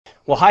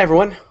Well, hi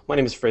everyone. My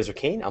name is Fraser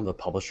Cain. I'm the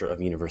publisher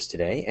of Universe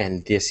Today,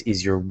 and this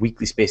is your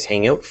weekly space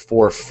hangout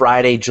for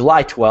Friday,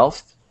 July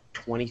 12th,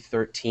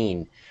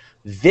 2013.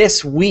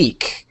 This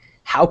week,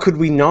 how could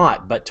we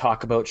not but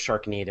talk about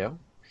Sharknado?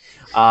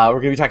 We're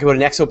going to be talking about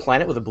an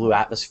exoplanet with a blue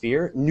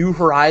atmosphere, New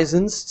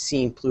Horizons,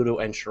 seeing Pluto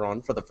and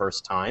Charon for the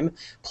first time,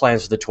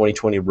 plans for the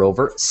 2020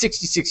 rover,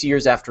 66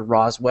 years after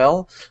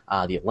Roswell,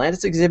 the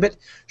Atlantis exhibit.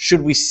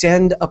 Should we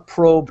send a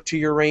probe to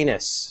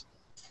Uranus?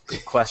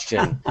 Good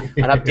question.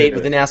 An update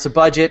with the NASA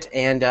budget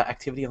and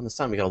activity on the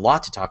sun. We got a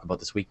lot to talk about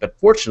this week, but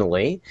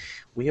fortunately,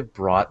 we have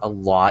brought a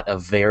lot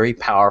of very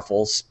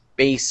powerful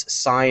space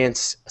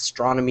science,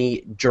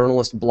 astronomy,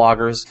 journalist,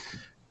 bloggers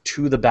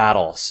to the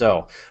battle.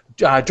 So,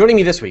 joining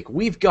me this week,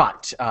 we've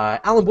got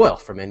Alan Boyle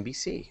from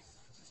NBC.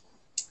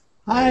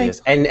 Hi.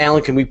 And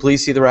Alan, can we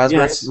please see the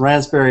raspberries? Yes,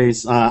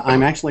 raspberries.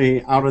 I'm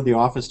actually out of the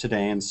office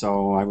today, and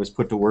so I was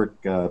put to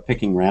work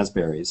picking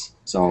raspberries.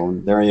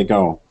 So there you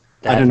go.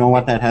 I don't know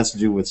what that has to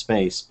do with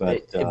space,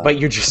 but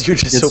you're just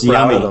so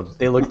proud yummy. of them.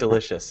 They look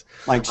delicious.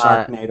 Like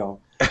Sharknado.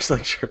 It's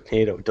like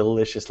Sharknado.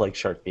 Delicious like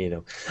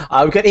Sharknado.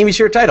 We've got Amy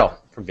Shear-Title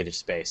from Vintage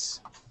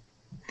Space.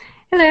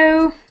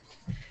 Hello.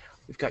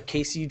 We've got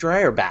Casey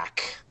Dreyer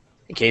back.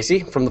 Hey, Casey,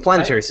 from the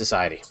Planetary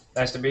Society.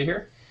 Nice to be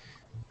here.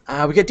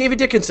 We got David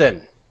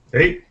Dickinson.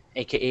 Hey.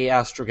 A.K.A.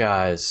 Astro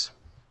Guys.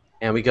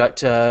 And we got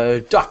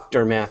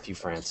Dr. Matthew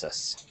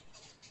Francis.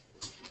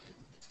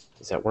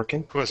 Is that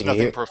working? Who has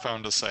nothing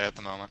profound to say at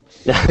the moment.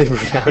 Nothing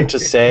profound to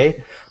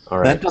say? All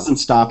right. That doesn't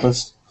stop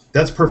us.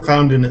 That's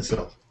profound in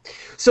itself.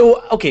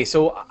 So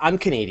I'm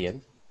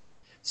Canadian.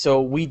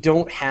 So we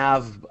don't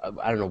have,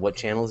 I don't know, what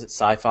channel is it?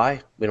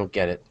 Sci-Fi? We don't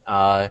get it.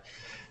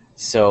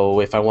 So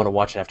if I want to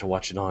watch it, I have to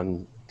watch it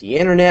on the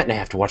internet, and I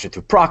have to watch it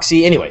through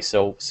proxy. Anyway,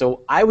 so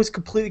I was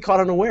completely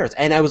caught unawares.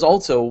 And I was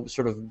also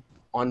sort of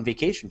on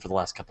vacation for the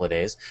last couple of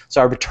days.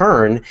 So I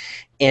return,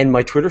 and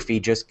my Twitter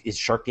feed just is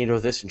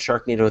Sharknado this and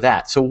Sharknado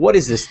that. So what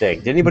is this thing?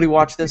 Did anybody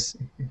watch this?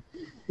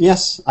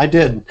 Yes, I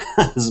did,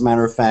 as a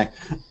matter of fact.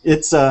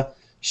 It's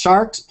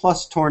sharks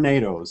plus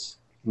tornadoes.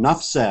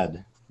 Enough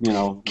said. You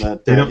know,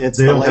 that it's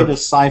the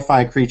latest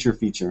sci-fi creature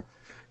feature.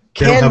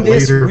 Can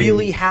this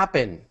really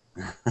happen?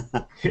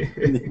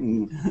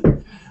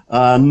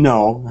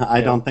 No,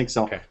 I don't think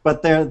so. Okay.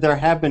 But there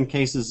have been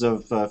cases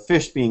of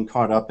fish being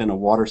caught up in a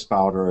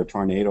waterspout or a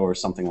tornado or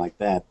something like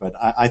that. But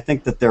I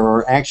think that there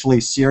are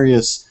actually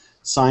serious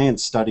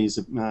science studies,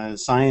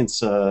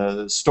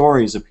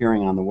 stories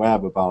appearing on the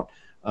web about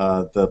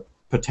the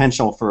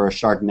potential for a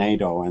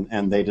Sharknado,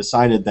 and they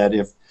decided that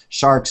if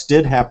sharks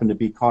did happen to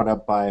be caught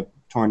up by a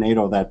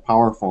tornado that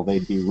powerful,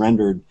 they'd be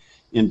rendered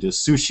into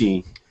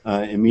sushi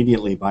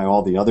immediately by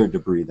all the other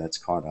debris that's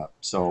caught up.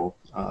 So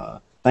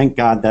thank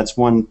God that's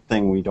one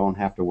thing we don't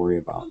have to worry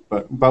about.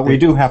 But we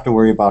do have to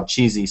worry about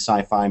cheesy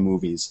sci-fi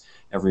movies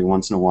every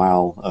once in a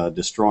while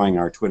destroying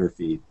our Twitter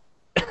feed.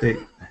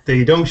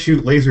 They don't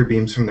shoot laser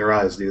beams from their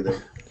eyes, do they?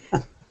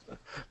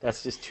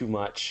 That's just too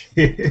much.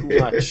 Too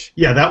much.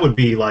 Yeah, that would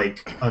be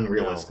like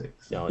unrealistic.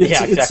 No,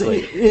 yeah,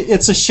 exactly.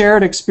 It's a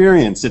shared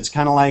experience. It's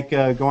kind of like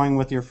going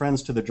with your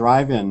friends to the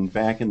drive-in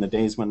back in the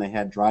days when they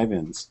had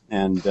drive-ins,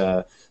 and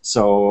or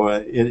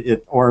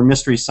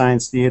Mystery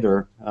Science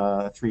Theater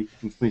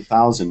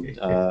 3000.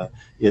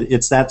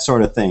 It's that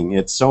sort of thing.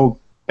 It's so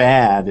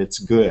bad, it's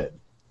good.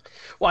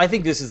 Well, I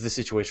think this is the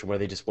situation where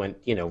they just went,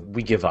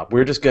 we give up.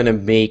 We're just going to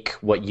make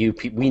what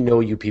we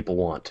know you people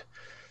want.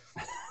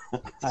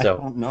 I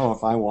don't know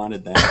if I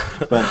wanted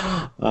that, but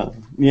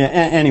yeah.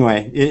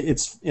 Anyway,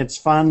 it's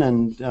fun,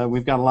 and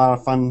we've got a lot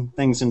of fun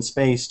things in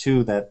space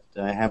too that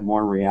have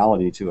more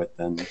reality to it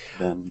than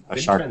a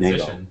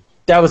Sharknado.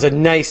 That was a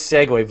nice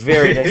segue,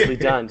 very nicely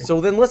done. So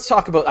then let's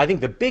talk about, I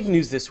think the big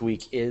news this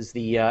week is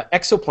the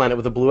exoplanet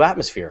with a blue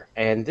atmosphere,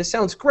 and this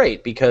sounds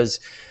great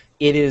because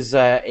it is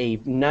a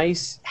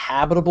nice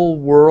habitable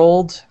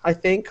world, I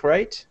think,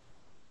 right?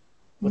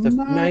 With a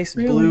nice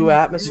blue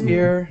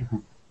atmosphere,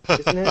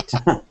 isn't it?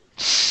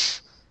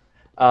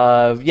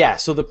 Yeah,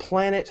 so the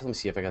planet, let me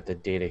see if I got the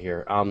data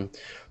here.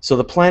 So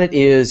the planet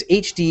is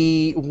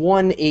HD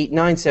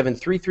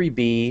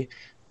 189733b,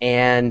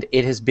 and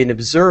it has been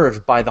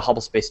observed by the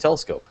Hubble Space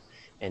Telescope.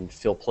 And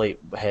Phil Plait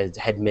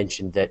had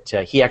mentioned that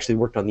he actually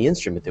worked on the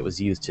instrument that was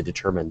used to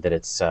determine that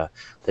it's got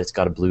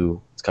a blue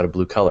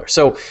color.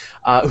 So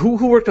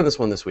who worked on this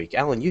one this week?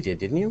 Alan, you did,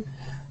 didn't you?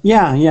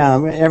 Yeah.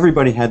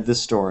 Everybody had this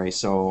story,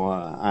 so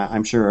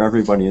I'm sure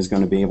everybody is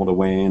going to be able to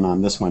weigh in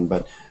on this one.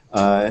 But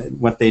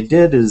what they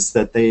did is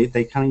that they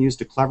kind of used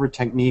a clever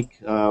technique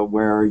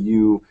where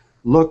you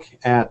look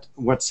at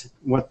what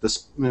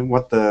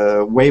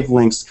the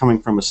wavelengths coming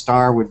from a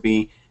star would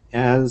be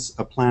as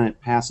a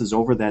planet passes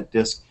over that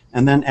disk,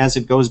 and then as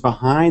it goes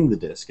behind the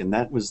disk. And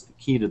that was the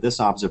key to this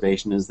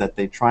observation, is that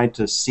they tried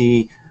to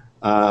see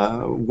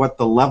what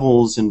the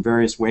levels in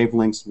various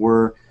wavelengths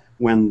were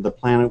when the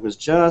planet was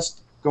just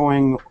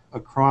going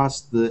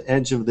across the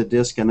edge of the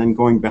disk and then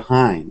going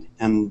behind.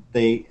 And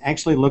they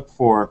actually looked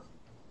for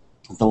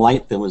the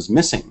light that was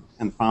missing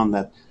and found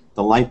that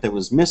the light that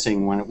was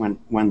missing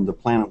when the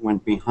planet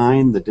went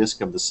behind the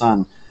disk of the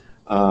sun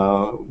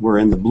were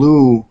in the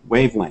blue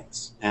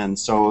wavelengths. And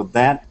so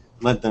that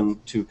led them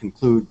to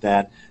conclude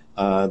that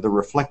the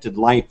reflected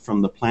light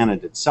from the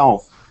planet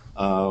itself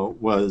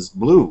was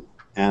blue.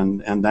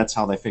 And that's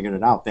how they figured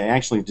it out. They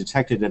actually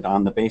detected it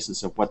on the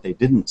basis of what they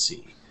didn't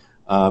see.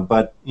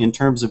 But in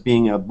terms of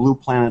being a blue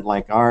planet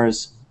like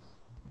ours,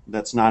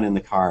 that's not in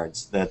the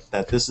cards.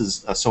 That this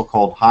is a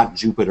so-called hot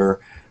Jupiter,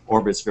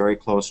 orbits very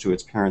close to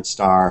its parent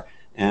star,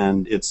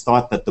 and it's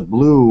thought that the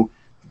blue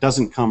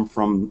doesn't come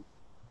from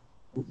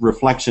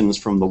reflections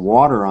from the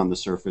water on the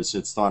surface.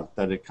 It's thought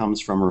that it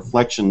comes from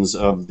reflections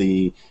of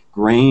the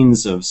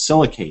grains of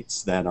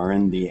silicates that are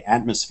in the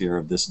atmosphere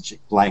of this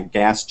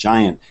gas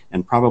giant,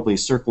 and probably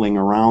circling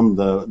around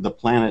the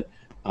planet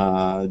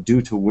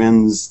due to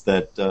winds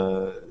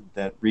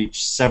that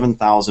reach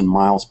 7,000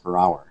 miles per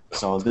hour.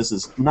 So this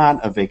is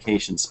not a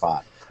vacation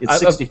spot. It's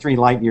 63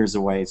 light years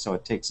away, so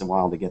it takes a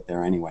while to get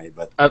there anyway.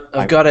 But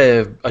I've got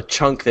a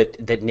chunk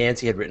that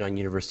Nancy had written on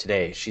Universe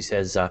Today. She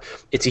says,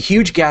 it's a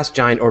huge gas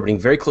giant orbiting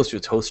very close to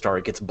its host star.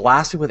 It gets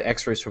blasted with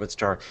X-rays from its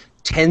star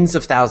tens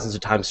of thousands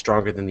of times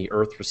stronger than the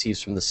Earth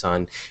receives from the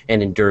sun,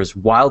 and endures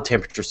wild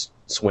temperature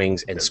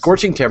swings and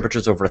scorching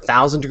temperatures over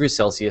 1,000 degrees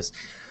Celsius.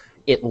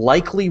 It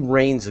likely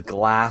rains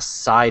glass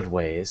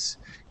sideways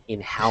in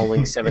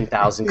howling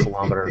 7,000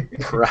 kilometer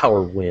per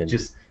hour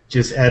winds.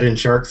 Just add in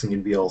sharks and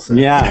you'd be all set.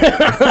 yeah.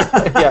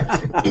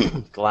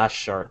 Yeah, glass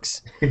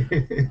sharks.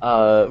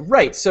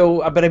 Right.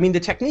 So, but I mean, the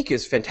technique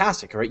is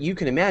fantastic, right? You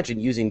can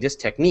imagine using this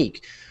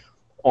technique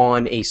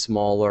on a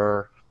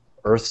smaller,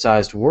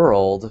 Earth-sized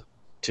world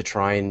to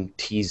try and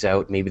tease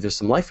out maybe there's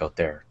some life out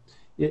there.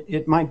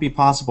 It might be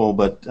possible,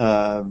 but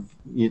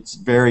it's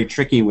very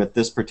tricky with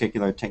this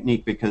particular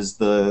technique because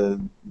the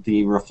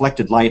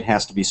reflected light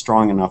has to be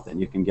strong enough that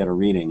you can get a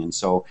reading, and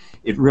so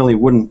it really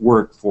wouldn't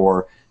work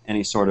for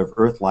any sort of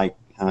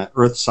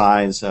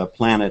Earth-size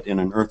planet in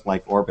an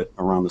Earth-like orbit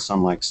around the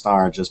Sun-like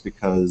star, just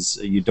because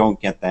you don't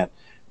get that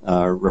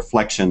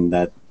reflection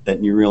that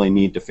you really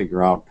need to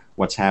figure out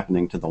what's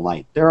happening to the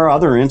light. There are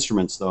other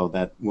instruments, though,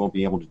 that will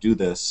be able to do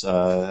this.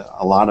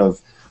 A lot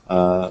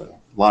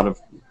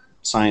of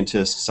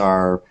scientists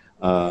are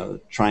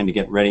trying to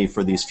get ready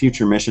for these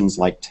future missions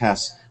like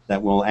TESS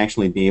that will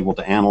actually be able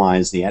to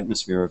analyze the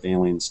atmosphere of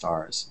alien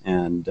stars,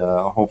 and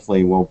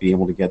hopefully we'll be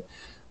able to get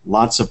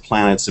lots of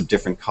planets of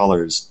different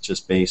colors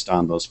just based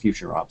on those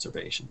future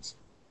observations.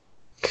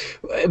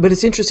 But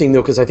it's interesting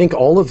though, because I think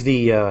all of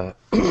the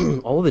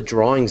all of the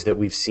drawings that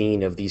we've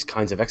seen of these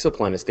kinds of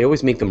exoplanets, they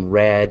always make them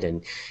red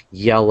and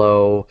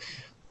yellow,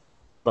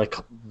 like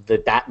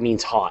that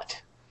means hot.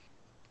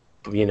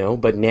 You know,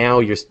 but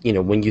now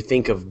when you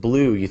think of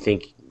blue, you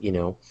think,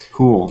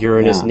 cool,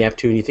 Uranus, yeah.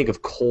 Neptune, you think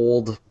of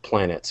cold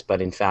planets, but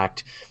in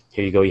fact,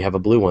 here you go, you have a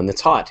blue one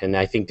that's hot, and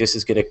I think this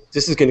is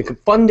going to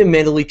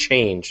fundamentally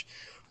change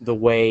the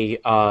way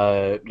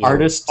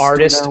artist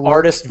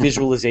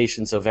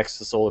visualizations of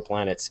extrasolar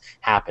planets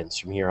happens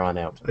from here on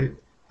out.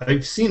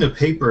 I've seen a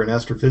paper, an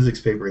astrophysics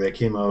paper that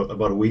came out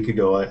about a week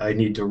ago. I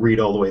need to read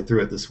all the way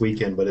through it this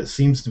weekend, but it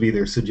seems to be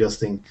they're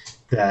suggesting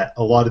that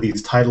a lot of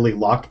these tidally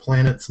locked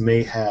planets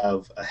may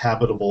have a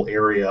habitable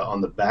area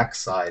on the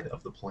backside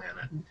of the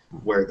planet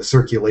where the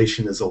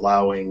circulation is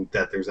allowing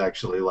that there's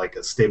actually like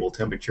a stable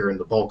temperature, and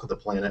the bulk of the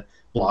planet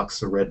blocks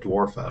the red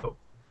dwarf out.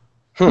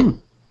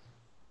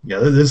 Yeah,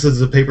 this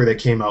is a paper that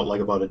came out like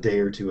about a day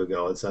or two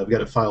ago. I've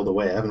got it filed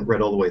away. I haven't read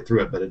all the way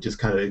through it, but it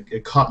just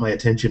it caught my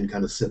attention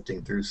kind of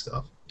sifting through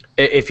stuff.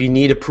 If you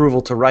need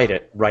approval to write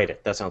it.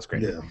 That sounds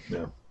great. Yeah.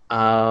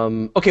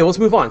 Okay, let's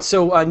move on.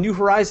 So New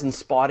Horizons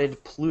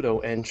spotted Pluto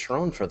and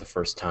Charon for the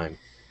first time.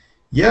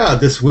 Yeah,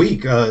 this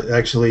week,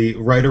 actually,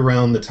 right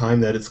around the time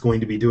that it's going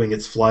to be doing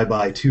its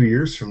flyby 2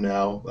 years from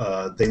now,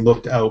 they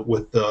looked out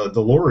with the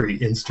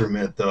LORRI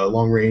instrument, the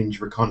Long-Range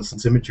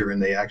Reconnaissance Imager,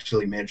 and they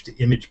actually managed to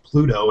image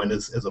Pluto, and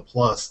as a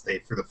plus,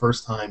 for the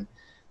first time,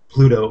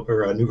 Pluto,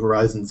 or New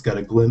Horizons, got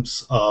a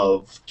glimpse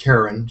of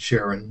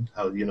Sharon,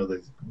 how, there's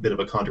a bit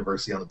of a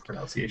controversy on the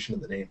pronunciation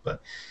of the name,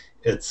 but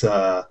it's...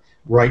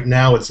 right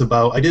now, it's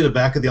about. I did a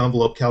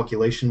back-of-the-envelope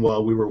calculation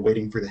while we were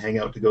waiting for the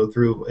Hangout to go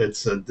through.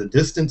 It's the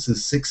distance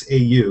is 6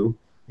 AU.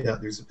 Yeah,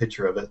 there's a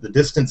picture of it. The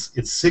distance,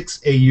 it's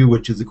 6 AU,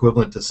 which is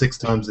equivalent to 6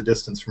 times the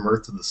distance from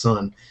Earth to the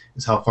Sun,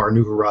 is how far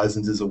New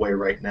Horizons is away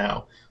right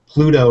now.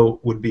 Pluto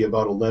would be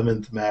about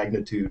 11th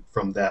magnitude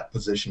from that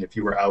position if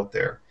you were out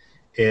there.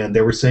 And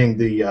they were saying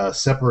the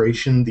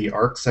separation, the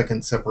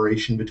arc-second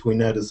separation between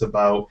that is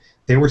about,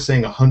 they were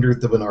saying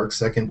 100th of an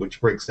arc-second, which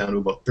breaks down to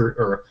about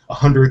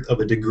 100th of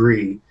a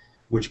degree,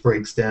 which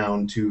breaks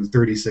down to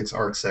 36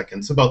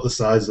 arcseconds, about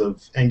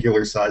the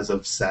angular size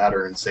of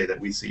Saturn, say, that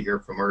we see here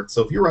from Earth.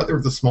 So if you're out there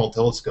with a small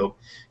telescope,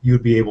 you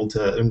would be able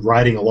to, and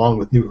riding along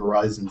with New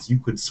Horizons, you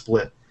could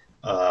split.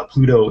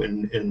 Pluto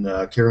and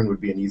Charon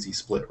would be an easy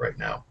split right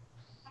now.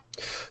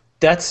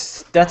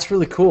 That's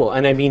really cool,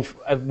 and I mean,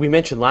 we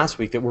mentioned last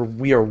week that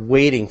we are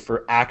waiting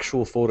for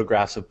actual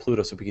photographs of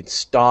Pluto so we can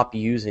stop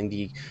using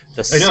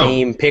the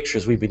same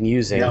pictures we've been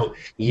using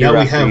year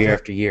after year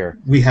after year.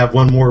 We have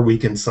one more we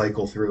can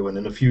cycle through, and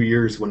in a few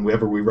years,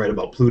 whenever we write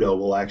about Pluto,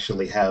 we'll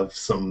actually have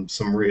some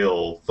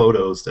real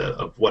photos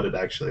of what it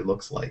actually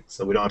looks like.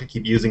 So we don't have to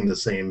keep using the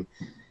same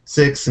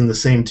 6 and the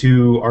same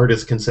 2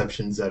 artist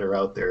conceptions that are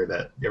out there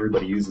that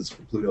everybody uses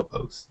for Pluto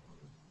posts.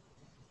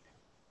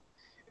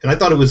 And I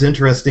thought it was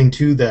interesting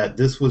too that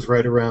this was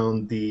right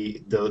around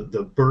the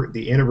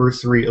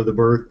anniversary of the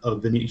birth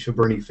of Venetia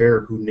Burney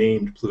Fair, who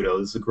named Pluto.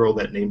 This is a girl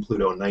that named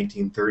Pluto in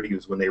 1930.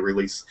 Was when they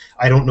released.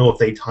 I don't know if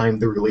they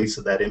timed the release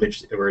of that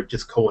image or it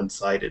just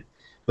coincided,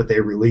 but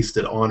they released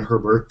it on her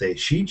birthday.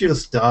 She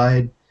just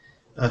died.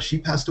 She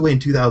passed away in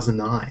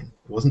 2009.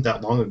 It wasn't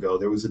that long ago.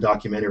 There was a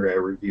documentary I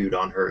reviewed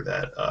on her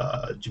that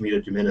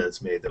Jamita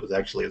Jimenez made that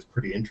was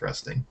pretty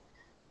interesting.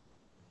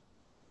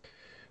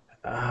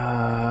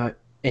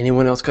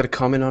 Anyone else got a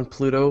comment on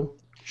Pluto?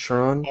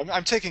 Sharon?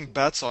 I'm taking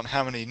bets on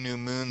how many new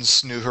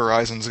moons New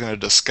Horizons is going to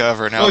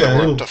discover now that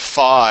we're up to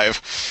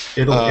 5.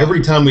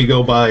 Every time we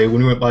go by,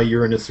 when we went by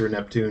Uranus or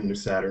Neptune or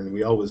Saturn,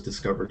 we always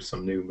discover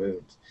some new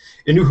moons.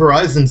 And New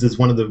Horizons is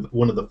one of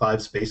the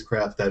 5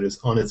 spacecraft that is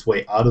on its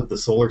way out of the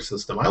solar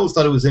system. I always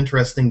thought it was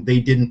interesting they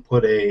didn't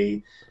put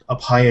a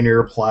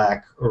Pioneer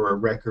plaque or a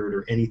record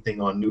or anything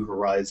on New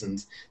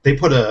Horizons. They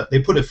put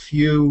a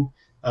few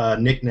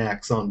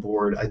knickknacks on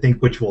board, I think,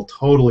 which will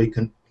totally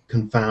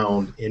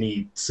confound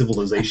any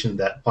civilization.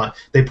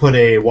 They put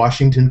a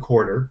Washington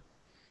quarter,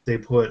 they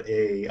put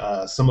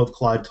some of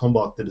Clyde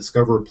Tombaugh, the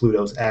discoverer of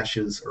Pluto's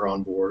ashes, are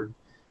on board.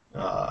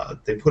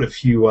 They put a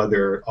few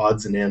other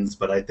odds and ends,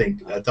 but I thought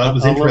it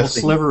was interesting. A little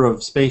sliver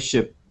of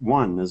Spaceship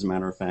One, as a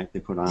matter of fact, they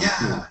put on.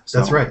 Yeah,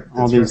 that's right.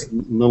 All these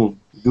little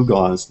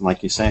gewgaws,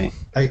 like you say.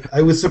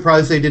 I was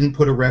surprised they didn't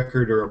put a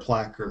record or a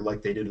plaque or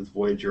like they did with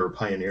Voyager or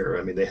Pioneer.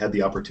 I mean, they had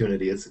the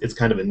opportunity. It's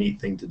kind of a neat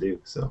thing to do.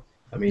 So,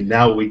 I mean,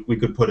 now we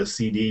could put a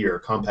CD or a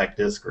compact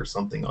disc or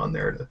something on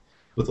there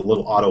with a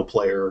little auto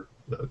player,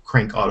 a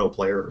crank auto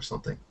player or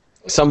something.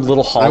 Some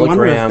little hologram. I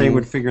wonder if they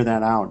would figure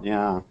that out.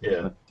 Yeah.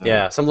 Yeah.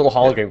 But, some little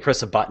hologram. Yeah.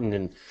 Press a button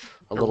and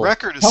a little.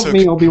 Record is Help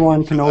me,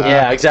 Obi-Wan Kenobi.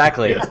 Yeah,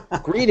 exactly. Yeah.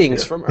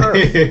 Greetings from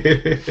Earth.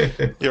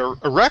 Yeah,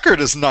 a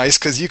record is nice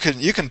because you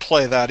can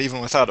play that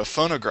even without a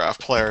phonograph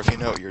player if you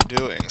know what you're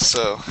doing.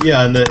 So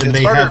yeah, and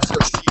they harder have for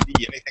a CD,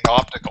 anything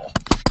optical.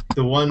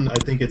 The one, I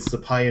think it's the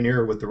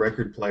Pioneer with the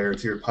record player.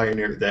 It's your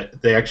Pioneer that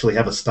they actually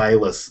have a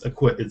stylus.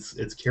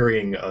 It's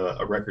carrying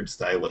a record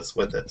stylus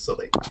with it, so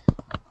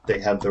they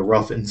have the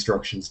rough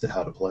instructions to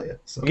how to play it.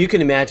 So you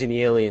can imagine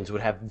the aliens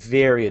would have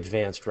very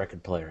advanced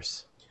record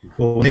players.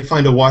 Well, when they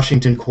find a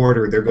Washington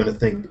quarter, they're going to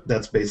think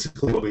that's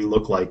basically what we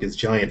look like, is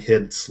giant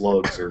head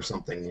slugs or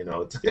something. You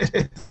know, it's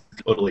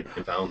totally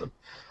confound them.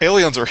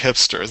 Aliens are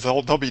hipsters.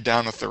 They'll be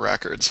down with the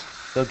records.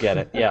 They'll get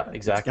it. Yeah,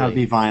 exactly. It's gotta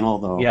be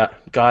vinyl though. Yeah,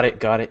 got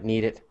it.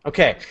 Need it.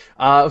 Okay,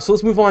 so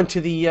let's move on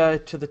to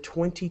the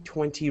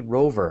 2020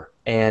 rover,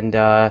 and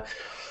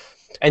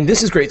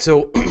this is great.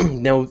 So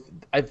now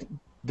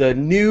the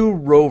new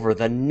rover,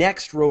 the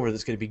next rover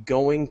that's going to be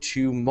going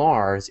to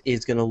Mars,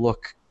 is going to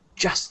look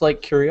just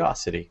like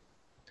Curiosity,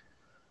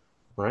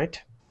 right?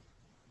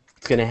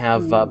 It's going to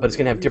have, but it's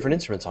going to have different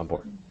instruments on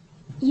board.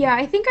 Yeah,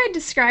 I think I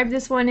described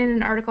this one in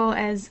an article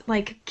as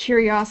like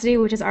Curiosity,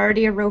 which is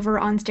already a rover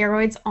on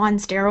steroids.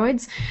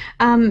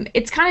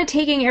 It's kind of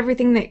taking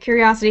everything that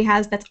Curiosity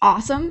has that's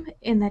awesome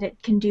in that it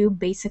can do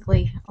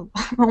basically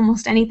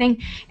almost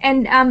anything,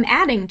 and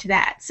adding to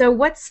that. So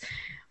what's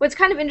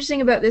kind of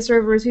interesting about this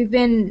rover is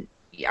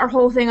our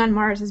whole thing on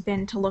Mars has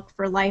been to look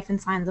for life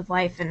and signs of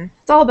life, and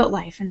it's all about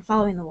life and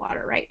following the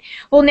water, right?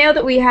 Well, now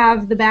that we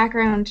have the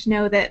background to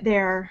know that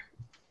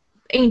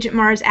ancient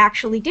Mars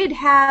actually did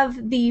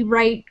have the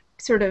right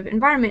sort of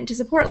environment to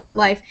support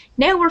life,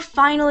 now we're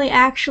finally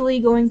actually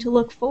going to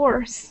look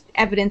for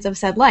evidence of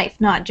said life,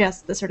 not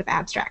just the sort of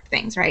abstract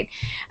things, right?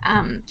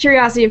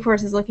 Curiosity, of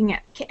course, is looking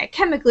at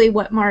chemically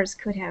what Mars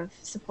could have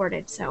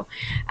supported, so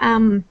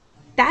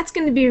that's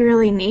going to be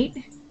really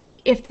neat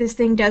if this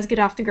thing does get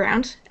off the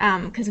ground,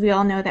 because we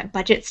all know that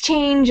budgets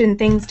change and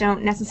things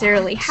don't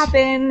necessarily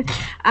happen.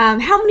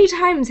 How many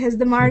times has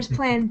the Mars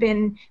plan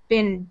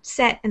been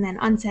set and then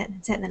unset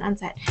and set and then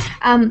unset?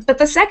 But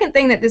the second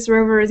thing that this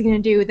rover is going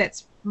to do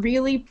that's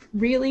really,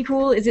 really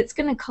cool is it's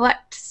going to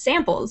collect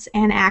samples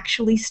and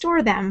actually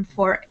store them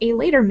for a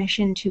later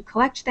mission to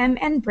collect them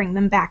and bring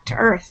them back to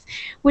Earth,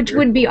 which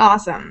would be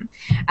awesome.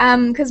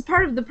 Because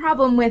part of the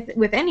problem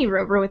with any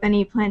rover, with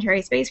any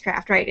planetary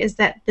spacecraft, right, is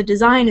that the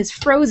design is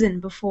frozen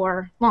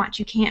before launch.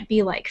 You can't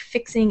be like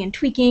fixing and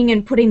tweaking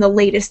and putting the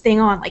latest thing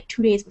on like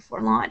 2 days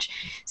before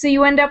launch. So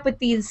you end up with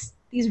these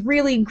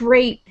really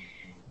great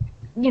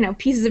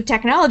pieces of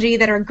technology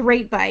that are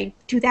great by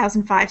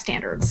 2005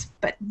 standards,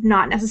 but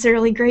not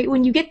necessarily great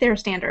when you get their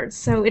standards.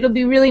 So it'll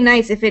be really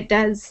nice if it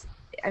does.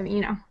 I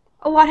mean,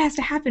 a lot has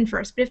to happen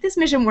first, but if this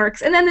mission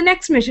works, and then the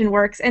next mission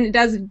works, and it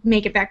does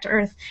make it back to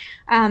Earth,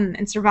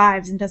 and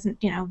survives and doesn't,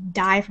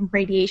 die from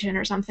radiation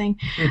or something,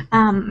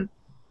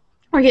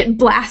 or get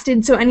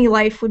blasted, so any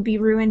life would be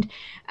ruined.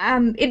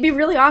 It'd be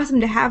really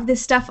awesome to have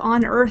this stuff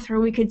on Earth where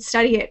we could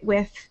study it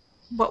with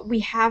what we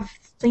have,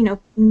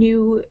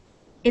 new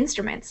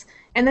instruments,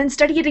 and then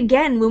study it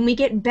again when we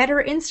get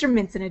better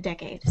instruments in a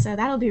decade. So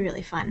that'll be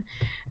really fun.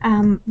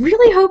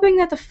 Really hoping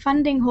that the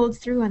funding holds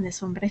through on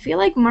this one, but I feel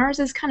like Mars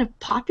is kind of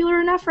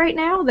popular enough right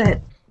now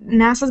that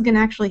NASA's going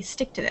to actually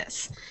stick to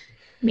this.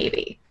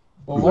 Maybe.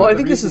 Well, I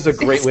think this is a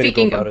great way to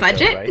go about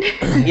budget? it,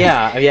 though, right?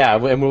 Yeah,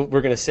 and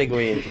we're going to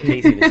segue into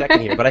Casey in a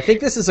second here, but I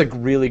think this is a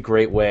really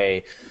great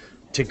way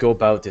to go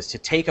about this, to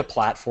take a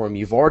platform,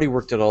 you've already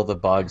worked out all the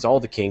bugs, all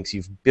the kinks,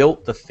 you've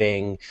built the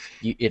thing,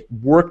 it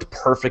worked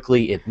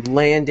perfectly, it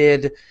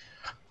landed.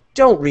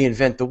 Don't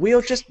reinvent the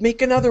wheel, just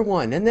make another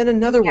one, and then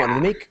another one,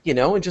 and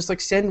and just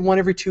send one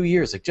every 2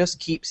 years. Just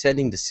keep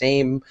sending the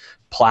same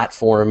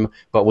platform,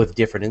 but with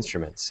different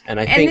instruments. And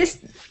I think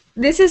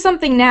this is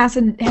something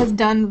NASA has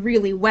done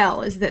really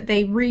well, is that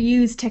they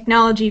reuse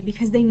technology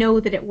because they know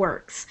that it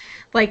works.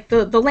 Like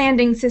the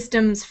landing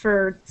systems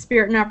for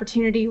Spirit and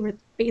Opportunity were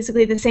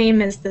basically the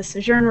same as the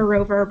Sojourner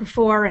rover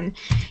before, and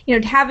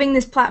having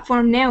this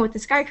platform now with the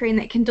Sky Crane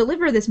that can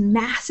deliver this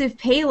massive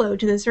payload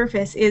to the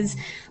surface is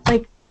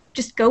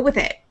just go with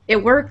it.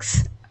 It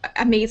works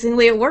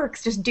amazingly. It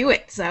works. Just do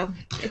it. So,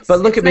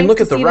 look at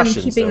the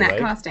Russians, keeping though, that right?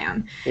 cost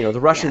down. The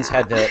Russians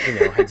had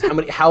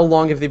how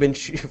long have they been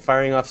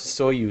firing off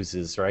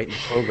Soyuzes, right? And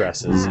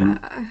Progresses,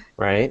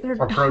 right? They're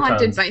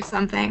haunted by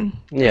something.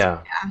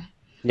 Yeah.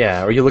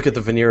 Or you look at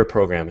the Venera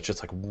program. It's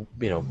just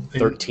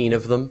 13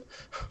 of them,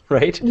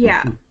 right?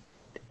 Yeah.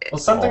 Well,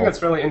 something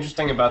that's really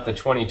interesting about the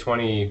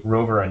 2020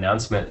 rover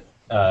announcement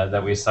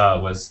that we saw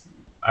was,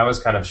 I was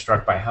kind of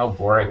struck by how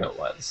boring it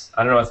was.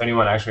 I don't know if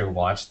anyone actually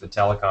watched the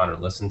telecon or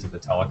listened to the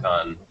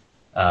telecon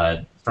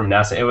from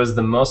NASA. It was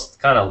the most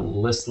kind of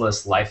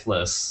listless,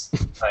 lifeless.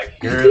 I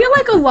feel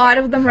like a lot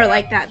of them are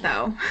like that,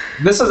 though.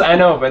 I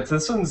know, but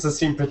this one just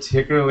seemed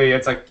particularly,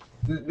 it's like,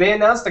 they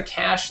announced a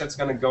cache that's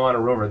going to go on a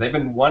rover. They've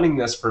been wanting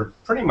this for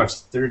pretty much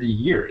 30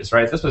 years,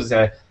 right? This was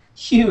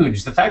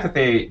huge. The fact that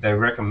they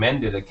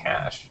recommended a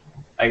cache,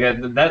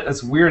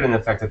 that's weird in the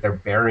fact that they're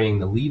burying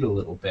the lead a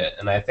little bit,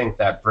 and I think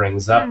that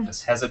brings up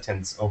this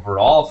hesitance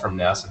overall from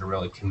NASA to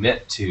really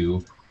commit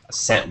to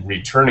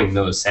returning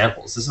those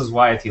samples. This is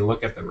why, if you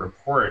look at the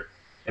report,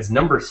 it's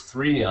number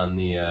 3 on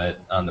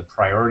the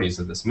priorities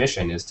of this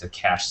mission is to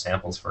cache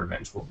samples for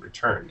eventual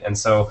return. And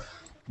so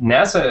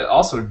NASA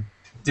also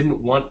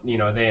didn't want,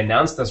 they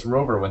announced this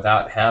rover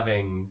without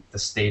having the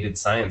stated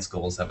science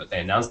goals of it. They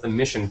announced the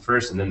mission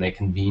first, and then they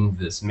convened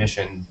this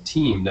mission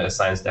team, the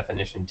science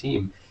definition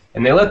team.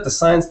 And they let the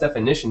science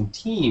definition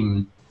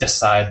team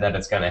decide that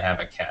it's going to have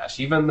a cache,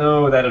 even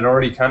though that had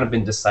already kind of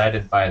been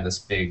decided by this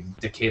big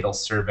decadal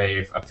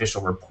survey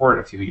official report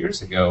a few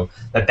years ago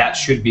that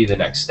should be the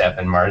next step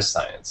in Mars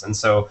science. And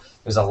so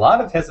there's a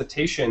lot of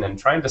hesitation, and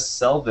trying to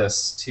sell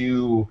this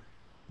to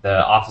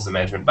the Office of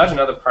Management Budget and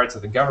other parts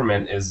of the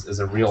government is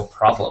a real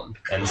problem.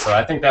 And so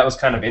I think that was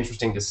kind of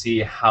interesting to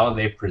see how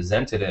they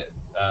presented it,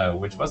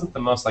 which wasn't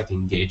the most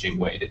engaging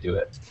way to do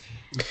it.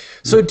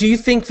 So do you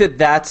think that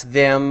that's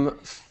them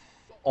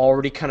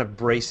already kind of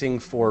bracing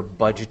for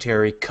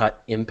budgetary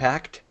cut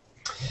impact?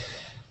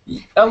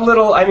 A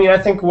little. I mean, I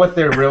think what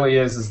there really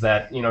is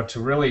that, to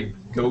really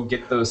go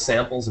get those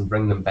samples and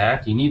bring them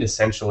back, you need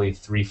essentially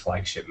 3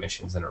 flagship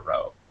missions in a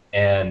row.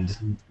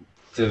 And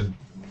the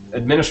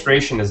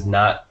administration is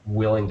not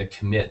willing to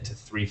commit to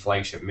 3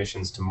 flagship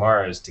missions to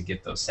Mars to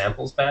get those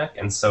samples back.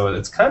 And so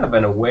it's kind of,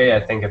 in a way, I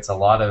think it's a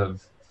lot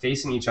of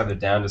facing each other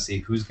down to see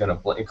who's going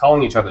to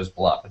calling each other's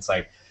bluff. It's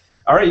like,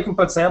 all right, you can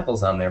put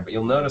samples on there, but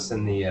you'll notice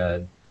in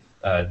the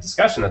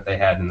discussion that they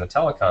had in the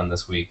telecon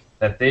this week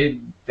that they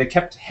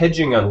kept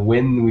hedging on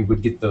when we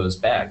would get those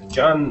back.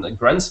 John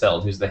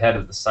Grunsfeld, who's the head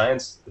of the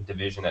science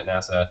division at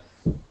NASA,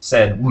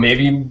 said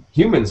maybe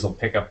humans will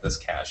pick up this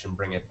cache and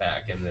bring it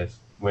back, and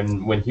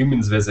when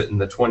humans visit in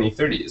the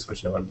 2030s,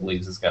 which no one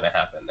believes is going to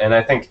happen. And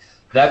I think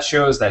that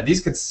shows that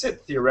these could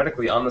sit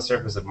theoretically on the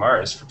surface of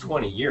Mars for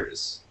 20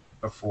 years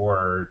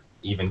before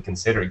even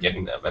consider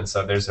getting them. And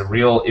so there's a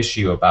real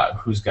issue about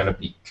who's going to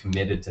be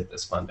committed to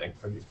this funding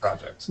for these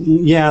projects.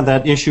 Yeah,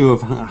 that issue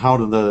of how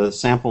the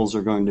samples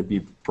are going to be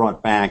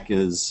brought back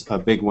is a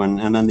big one.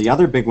 And then the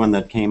other big one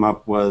that came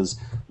up was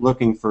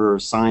looking for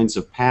signs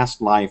of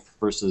past life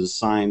versus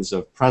signs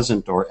of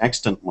present or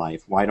extant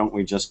life. Why don't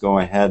we just go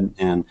ahead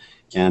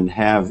and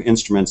have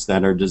instruments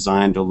that are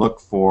designed to look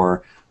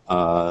for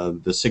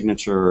the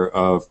signature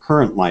of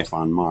current life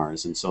on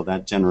Mars? And so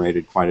that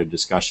generated quite a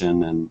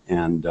discussion,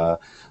 and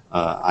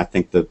I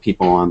think the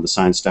people on the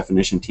science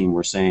definition team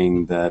were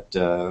saying that,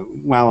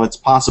 well, it's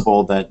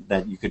possible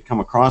that you could come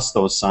across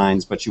those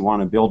signs, but you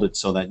want to build it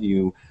so that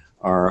you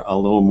are a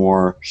little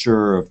more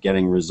sure of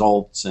getting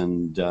results.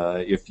 And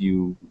if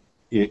you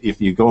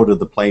go to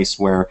the place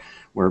where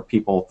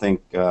people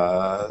think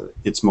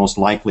it's most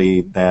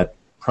likely that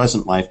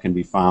present life can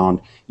be found,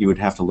 you would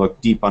have to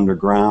look deep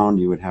underground.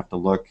 You would have to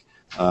look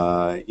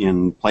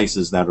in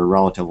places that are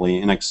relatively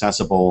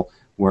inaccessible,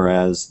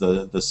 whereas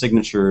the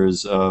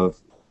signatures of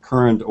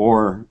current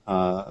or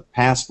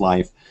past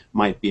life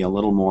might be a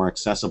little more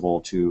accessible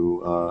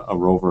to a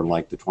rover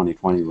like the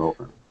 2020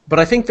 rover. But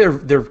I think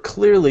they're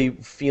clearly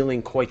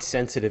feeling quite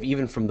sensitive,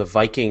 even from the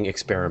Viking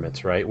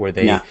experiments, right, where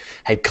they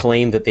had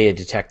claimed that they had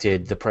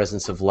detected the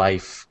presence of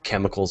life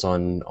chemicals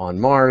on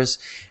Mars,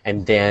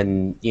 and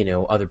then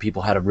other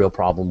people had a real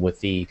problem with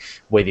the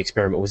way the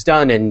experiment was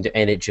done, and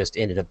it just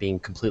ended up being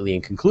completely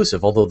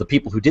inconclusive. Although the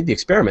people who did the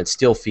experiment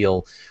still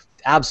feel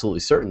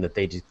absolutely certain that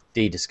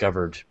they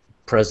discovered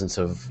presence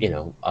of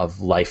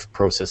life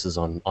processes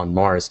on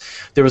Mars.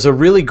 There was a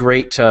really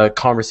great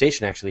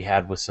conversation actually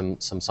had with some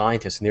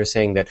scientists, and they're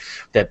saying that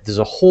there's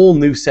a whole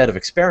new set of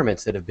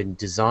experiments that have been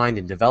designed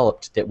and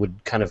developed that would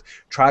kind of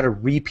try to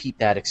repeat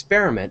that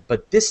experiment,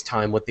 but this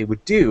time what they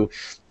would do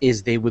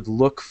is they would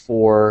look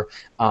for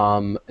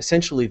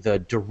essentially the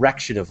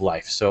direction of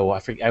life. So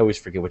I always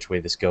forget which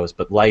way this goes,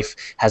 but life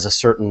has a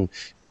certain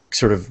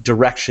sort of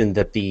direction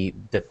that the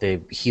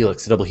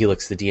helix, the double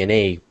helix, the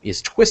DNA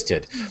is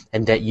twisted,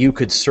 and that you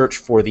could search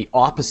for the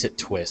opposite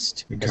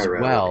twist as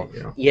well.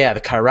 Yeah,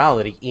 the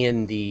chirality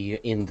in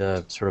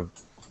the sort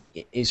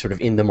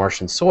of in the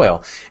Martian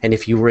soil, and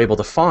if you were able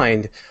to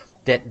find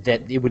that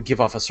it would give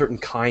off a certain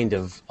kind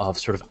of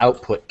sort of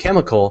output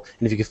chemical,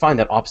 and if you could find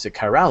that opposite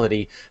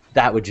chirality,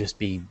 that would just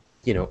be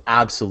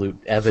absolute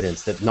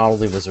evidence that not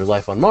only was there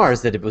life on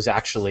Mars, that it was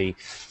actually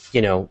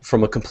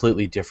from a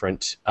completely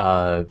different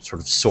sort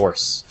of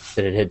source,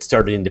 that it had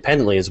started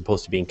independently as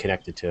opposed to being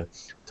connected to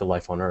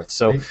life on Earth.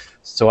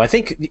 So I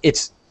think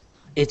it's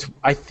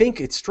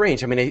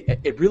strange. I mean,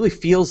 it really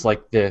feels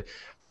like the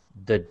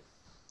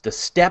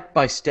step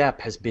by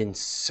step has been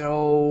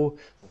so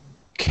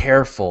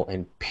careful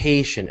and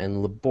patient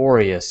and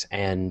laborious,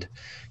 and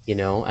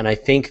and I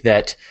think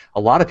that a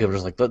lot of people are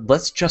just like,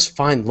 let's just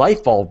find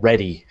life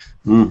already.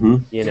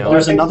 Mm-hmm.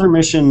 There's another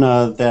mission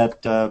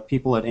that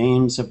people at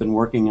Ames have been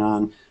working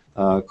on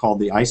called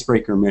the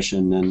Icebreaker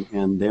mission,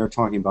 and they're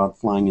talking about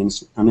flying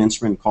an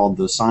instrument called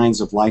the Signs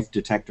of Life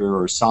Detector,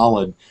 or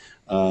SOLID,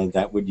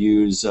 that would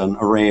use an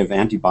array of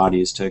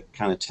antibodies to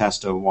kind of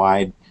test a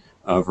wide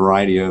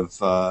variety of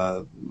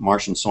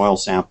Martian soil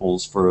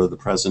samples for the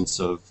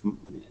presence of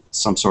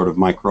some sort of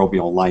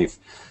microbial life.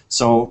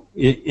 So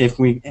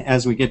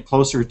as we get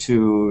closer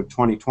to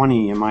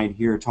 2020, you might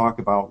hear talk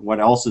about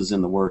what else is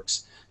in the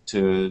works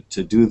to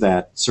do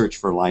that search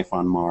for life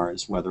on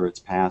Mars, whether it's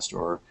past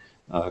or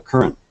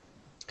current.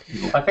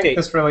 I think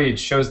this really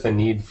shows the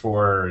need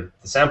for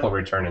the sample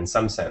return in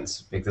some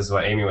sense, because this is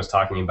what Amy was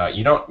talking about.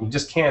 You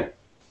just can't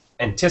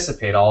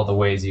anticipate all the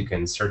ways you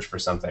can search for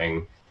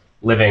something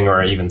living,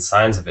 or even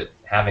signs of it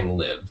having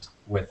lived,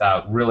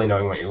 without really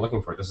knowing what you're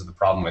looking for. This is the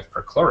problem with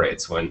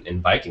perchlorates. When in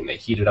Viking they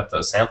heated up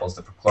those samples,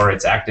 the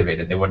perchlorates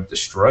activated, they would have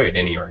destroyed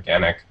any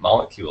organic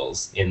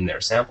molecules in their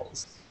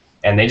samples.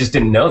 And they just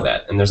didn't know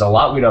that. And there's a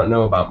lot we don't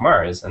know about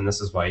Mars, and this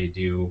is why you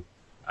do,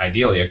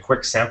 ideally, a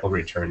quick sample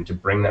return to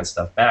bring that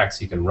stuff back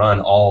so you can run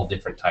all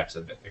different types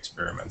of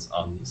experiments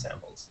on these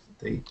samples.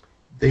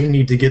 They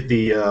need to get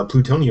the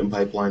plutonium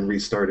pipeline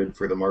restarted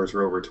for the Mars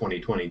rover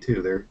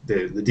 2022.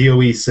 The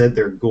DOE said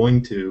they're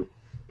going to,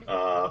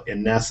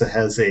 and NASA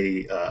has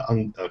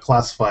a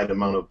classified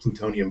amount of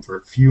plutonium for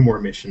a few more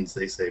missions,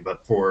 they say,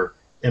 but for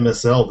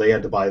MSL, they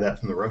had to buy that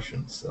from the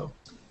Russians. So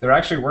they're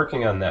actually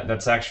working on that.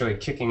 That's actually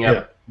kicking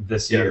up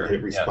this year. Yeah,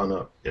 it respun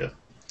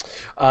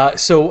up,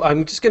 So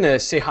I'm just going to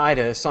say hi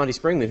to Sandy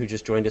Springman, who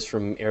just joined us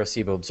from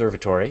Arecibo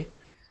Observatory.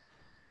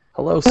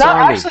 Hello, Sandy.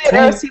 Not actually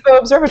at Arecibo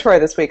Observatory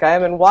this week. I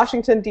am in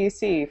Washington,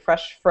 D.C.,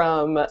 fresh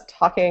from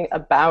talking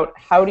about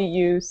how do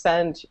you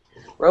send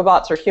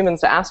robots or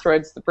humans to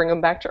asteroids to bring them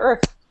back to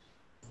Earth.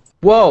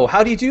 Whoa,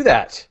 how do you do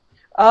that?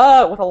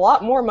 With a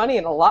lot more money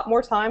and a lot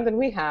more time than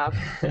we have.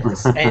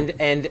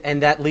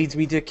 and that leads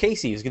me to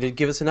Casey, who's going to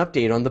give us an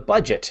update on the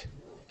budget.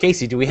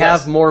 Casey, do we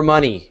have more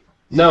money?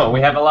 No,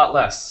 we have a lot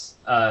less.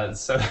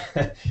 So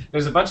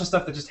there's a bunch of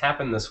stuff that just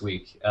happened this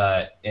week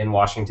in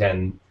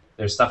Washington.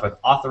 There's stuff with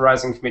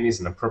authorizing committees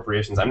and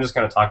appropriations. I'm just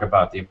going to talk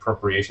about the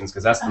appropriations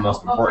because that's the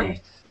most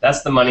important.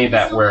 That's the money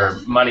where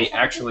money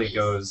actually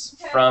goes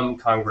from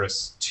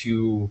Congress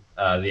to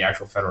the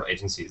actual federal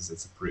agencies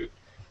that's approved.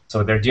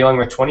 So they're dealing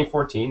with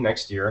 2014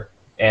 next year,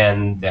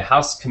 and the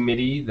House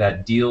committee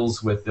that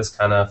deals with this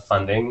kind of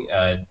funding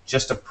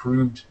just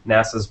approved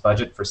NASA's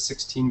budget for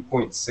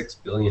 $16.6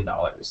 billion.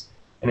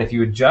 And if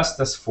you adjust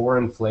this for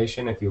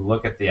inflation, if you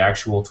look at the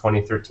actual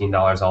 2013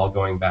 dollars all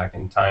going back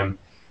in time,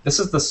 this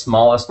is the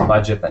smallest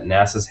budget that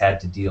NASA's had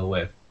to deal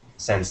with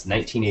since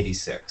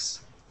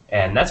 1986.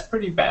 And that's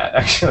pretty bad,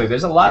 actually.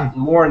 There's a lot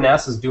more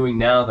NASA's doing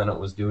now than it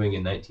was doing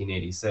in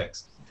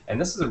 1986.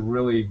 And this is a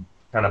really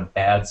kind of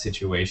bad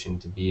situation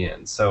to be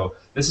in. So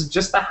this is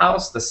just the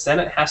House. The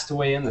Senate has to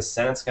weigh in. The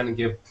Senate's going to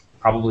give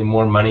probably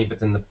more money, but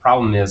then the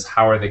problem is,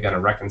 how are they going to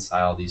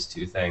reconcile these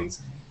two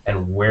things,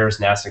 and where's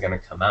NASA going to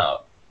come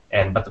out?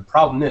 But the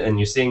problem is, and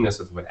you're seeing this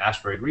with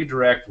asteroid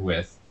redirect,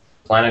 with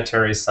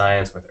planetary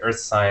science, with Earth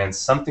science,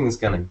 something's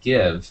going to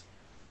give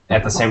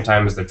at the same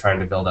time as they're trying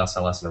to build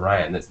SLS and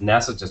Orion.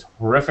 NASA just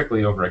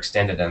horrifically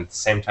overextended, and at the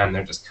same time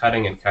they're just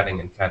cutting and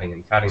cutting and cutting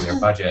and cutting their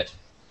budget.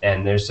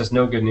 and there's just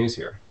no good news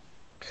here.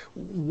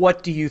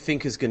 What do you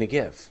think is going to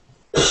give?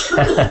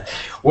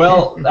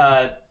 Well,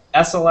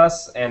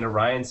 SLS and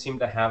Orion seem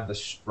to have the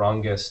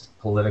strongest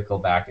political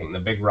backing. The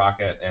big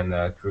rocket and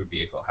the crewed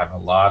vehicle have a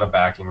lot of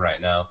backing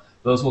right now.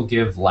 Those will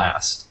give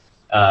last.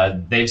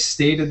 They've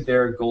stated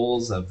their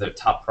goals of their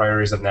top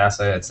priorities of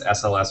NASA. It's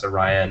SLS,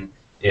 Orion,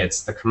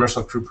 it's the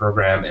Commercial Crew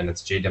Program, and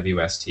it's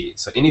JWST.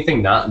 So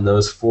anything not in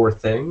those four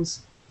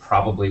things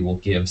probably will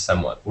give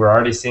somewhat. We're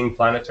already seeing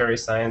planetary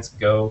science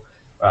go.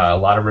 A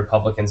lot of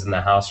Republicans in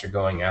the House are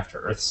going after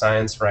Earth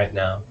science right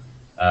now.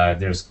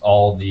 There's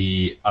all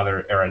the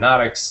other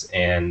aeronautics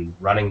and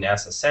running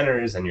NASA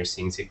centers, and you're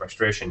seeing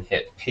sequestration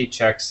hit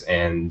paychecks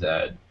and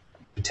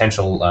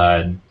potential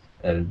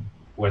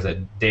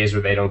days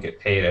where they don't get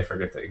paid. I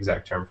forget the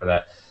exact term for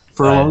that.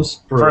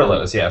 Furloughs?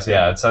 Furloughs, yes,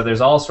 yeah. So there's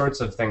all sorts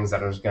of things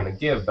that are going to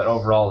give, but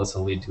overall this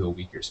will lead to a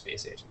weaker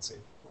space agency.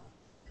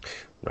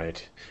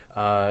 Right.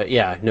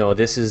 Yeah. No.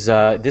 This is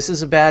a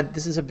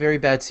very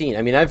bad scene.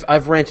 I mean,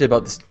 I've ranted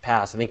about this in the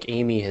past. I think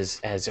Amy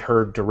has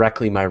heard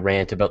directly my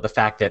rant about the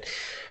fact that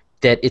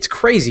it's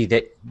crazy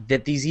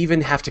that these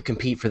even have to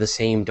compete for the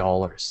same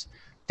dollars.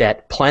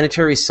 That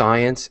planetary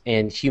science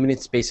and human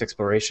space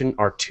exploration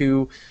are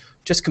two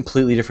just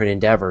completely different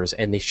endeavors,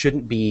 and they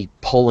shouldn't be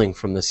pulling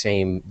from the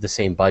same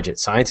budget.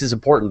 Science is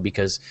important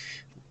because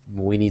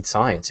we need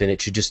science, and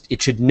it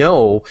should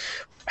know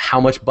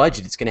how much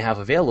budget it's going to have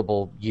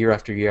available year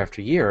after year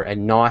after year,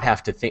 and not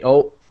have to think,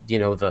 oh,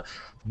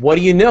 what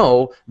do you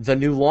know? The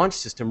new launch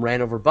system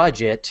ran over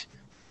budget.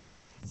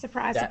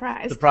 Surprise,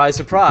 surprise. Surprise,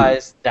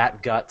 surprise.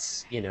 That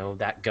guts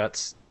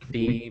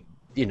the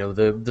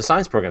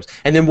science programs.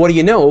 And then what do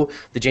you know?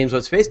 The James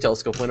Webb Space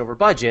Telescope went over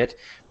budget.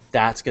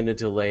 That's going to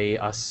delay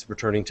us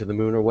returning to the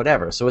moon or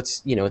whatever. So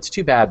it's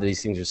too bad that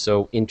these things are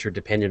so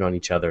interdependent on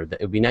each other. That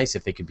it would be nice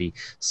if they could be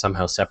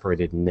somehow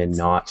separated and then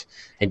not.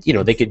 And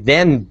they could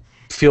then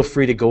feel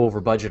free to go over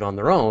budget on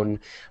their own,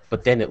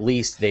 but then at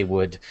least they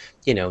would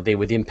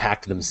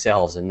impact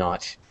themselves and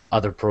not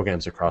other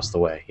programs across the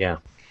way. Yeah.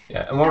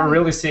 Yeah, and what we're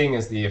really seeing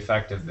is the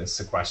effect of this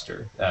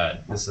sequester.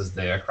 This is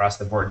the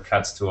across-the-board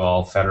cuts to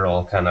all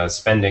federal kind of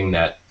spending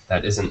that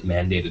isn't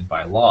mandated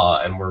by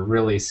law, and we're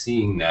really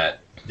seeing that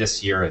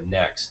this year and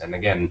next. And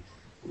again,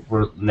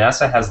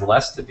 NASA has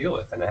less to deal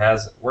with, and it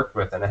has worked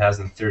with, and it has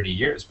in 30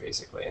 years,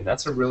 basically. And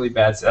that's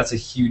a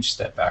huge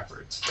step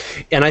backwards.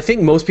 And I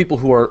think most people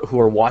who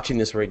are watching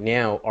this right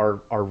now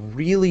are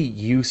really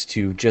used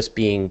to just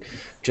being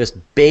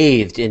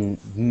bathed in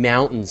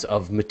mountains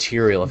of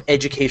material, of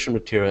educational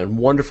material, and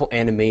wonderful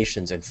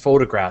animations, and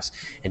photographs,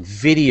 and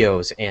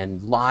videos,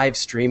 and live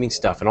streaming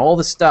stuff, and all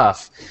the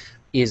stuff.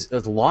 A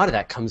lot of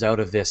that comes out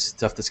of this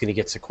stuff that's going to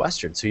get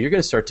sequestered. So you're going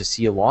to start to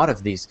see a lot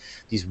of these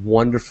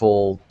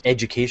wonderful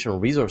educational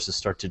resources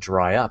start to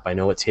dry up. I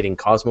know it's hitting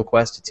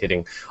CosmoQuest. It's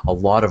hitting a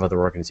lot of other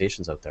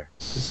organizations out there.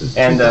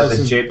 And the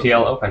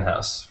JPL Open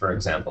House, for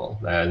example.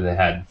 They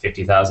had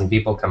 50,000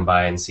 people come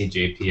by and see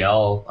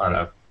JPL on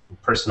a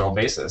personal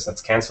basis.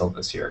 That's canceled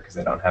this year because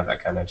they don't have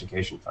that kind of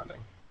education funding.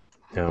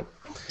 Yeah.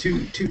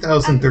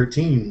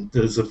 2013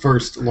 is the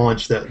first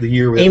launch the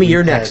year. Amy,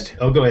 you're next.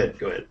 Oh, go ahead.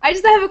 I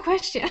just have a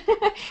question.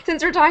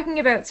 Since we're talking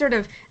about sort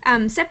of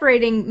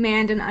separating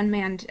manned and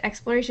unmanned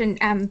exploration,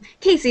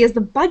 Casey, as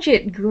the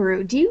budget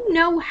guru, do you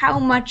know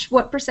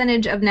what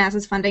percentage of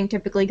NASA's funding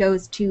typically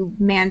goes to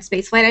manned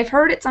spaceflight? I've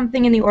heard it's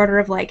something in the order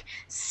of like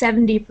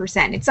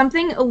 70%. It's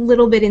something a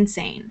little bit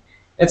insane.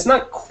 It's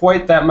not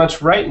quite that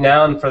much right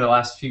now, and for the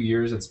last few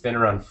years it's been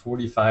around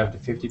 45 to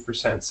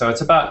 50%. So it's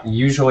about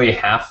usually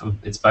half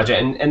of its budget.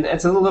 And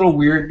it's a little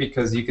weird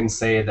because you can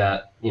say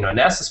that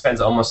NASA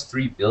spends almost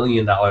 $3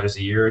 billion a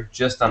year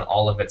just on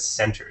all of its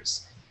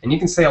centers. And you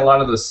can say a lot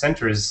of those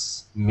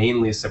centers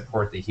mainly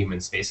support the human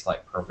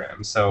spaceflight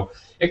program. So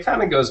it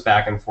kind of goes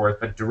back and forth,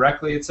 but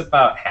directly it's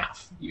about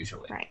half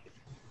usually. Right.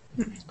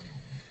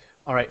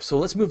 All right, so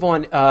let's move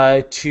on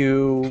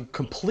to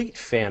complete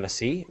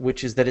fantasy,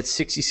 which is that it's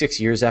 66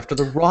 years after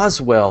the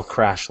Roswell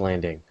crash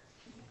landing.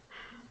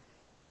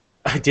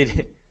 I did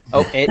it.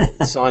 Oh,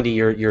 Sandy,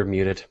 you're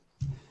muted.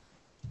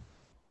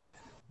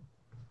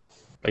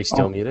 Are you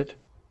still muted?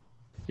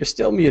 You're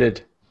still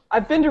muted.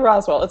 I've been to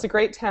Roswell. It's a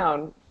great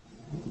town.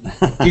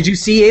 Did you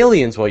see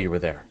aliens while you were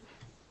there?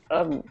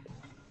 Maybe.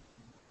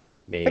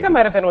 Maybe. I think I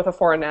might have been with a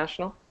foreign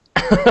national.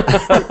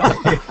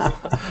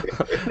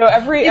 No,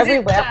 every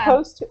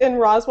lamppost in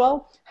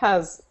Roswell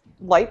has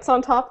lights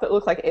on top that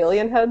look like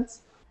alien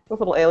heads with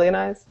little alien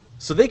eyes.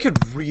 So they could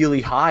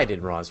really hide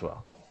in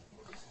Roswell.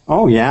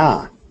 Oh,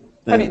 yeah.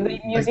 I mean, the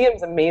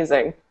museum's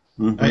amazing.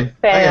 Mm-hmm.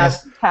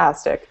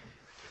 Fantastic.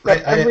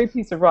 Got every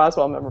piece of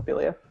Roswell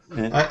memorabilia.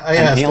 An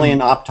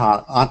alien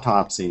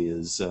autopsy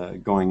is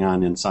going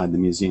on inside the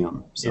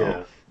museum. So.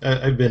 Yeah.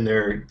 I've been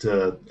there.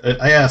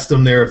 I asked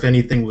them there if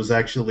anything was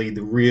actually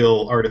the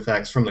real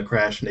artifacts from the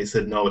crash, and they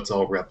said no, it's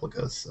all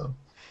replicas. So.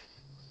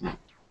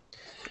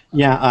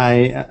 Yeah,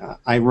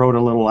 I wrote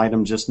a little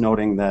item just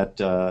noting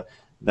that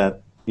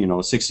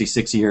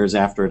 66 years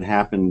after it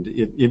happened,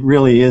 it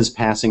really is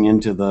passing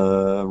into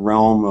the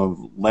realm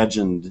of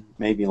legend,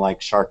 maybe like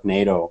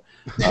Sharknado.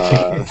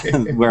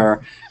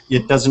 where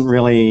it doesn't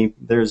really,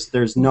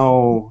 there's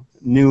no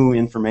new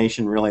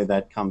information really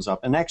that comes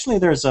up. And actually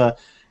there's a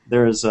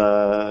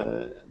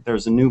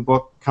new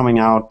book coming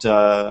out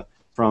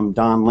from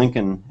Don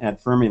Lincoln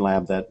at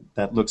Fermilab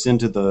that looks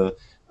into the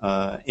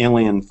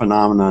alien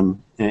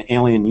phenomenon,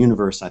 alien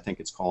universe, I think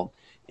it's called.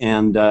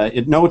 And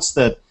it notes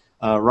that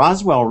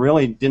Roswell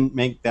really didn't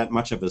make that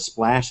much of a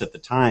splash at the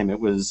time. It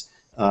was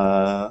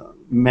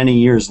many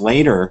years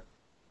later.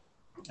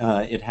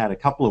 It had a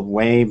couple of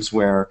waves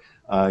where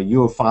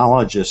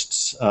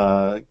ufologists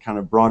kind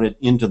of brought it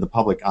into the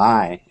public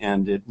eye,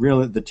 and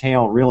the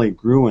tale really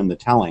grew in the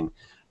telling.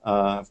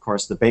 Of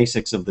course, the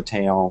basics of the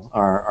tale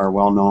are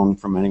well known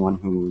from anyone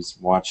who's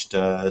watched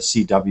a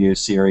CW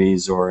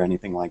series or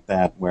anything like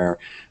that, where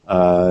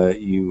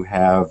you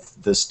have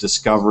this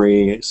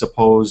discovery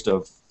supposed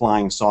of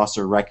flying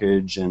saucer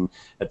wreckage, and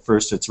at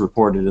first it's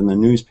reported in the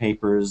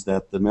newspapers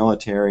that the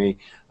military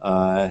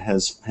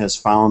has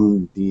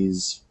found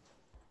these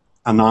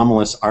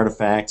anomalous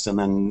artifacts, and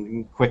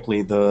then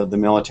quickly the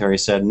military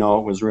said no,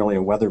 it was really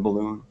a weather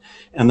balloon.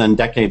 And then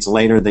decades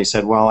later they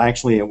said, well,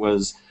 actually it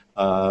was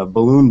a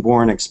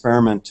balloon-borne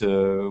experiment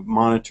to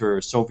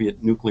monitor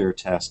Soviet nuclear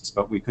tests,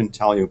 but we couldn't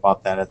tell you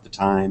about that at the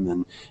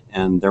time.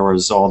 And there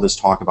was all this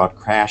talk about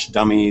crash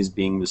dummies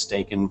being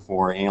mistaken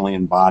for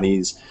alien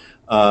bodies.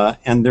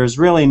 And there's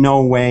really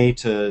no way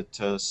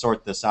to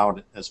sort this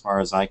out as far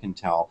as I can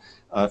tell.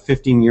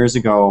 15 years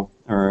ago,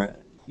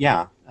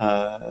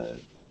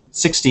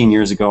 16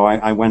 years ago,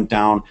 I went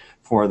down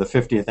for the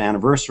 50th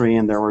anniversary,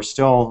 and there were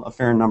still a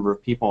fair number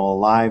of people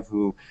alive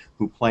who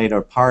played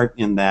a part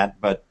in that,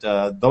 but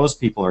those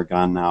people are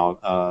gone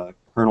now.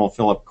 Colonel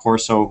Philip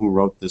Corso, who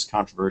wrote this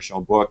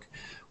controversial book,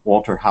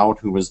 Walter Haut,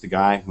 who was the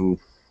guy who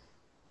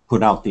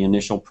put out the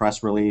initial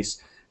press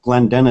release,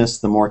 Glenn Dennis,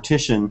 the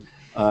mortician,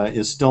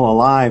 is still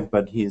alive,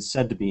 but he is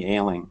said to be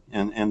ailing.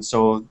 And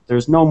so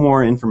there's no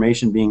more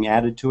information being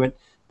added to it,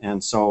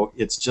 and so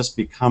it's just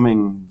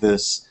becoming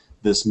this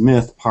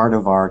myth, part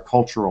of our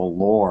cultural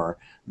lore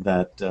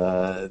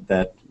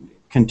that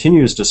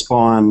continues to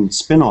spawn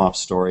spin-off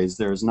stories.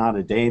 There's not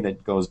a day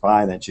that goes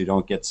by that you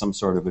don't get some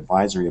sort of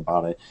advisory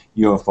about a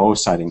UFO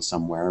sighting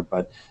somewhere,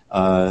 but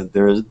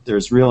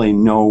there's really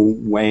no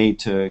way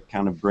to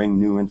kind of bring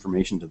new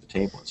information to the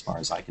table as far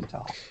as I can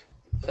tell.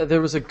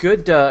 There was a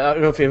good, I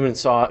don't know if anyone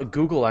saw,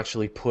 Google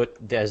actually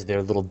put as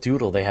their little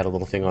doodle, they had a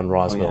little thing on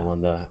Roswell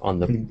on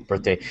the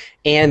birthday,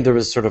 and there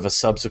was sort of a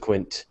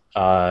subsequent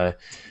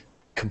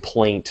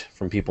complaint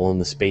from people in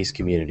the space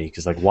community,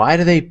 because like, why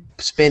do they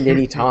spend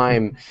any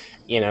time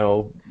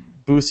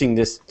boosting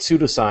this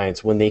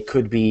pseudoscience when they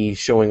could be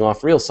showing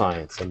off real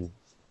science? And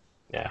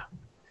yeah,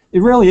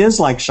 it really is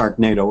like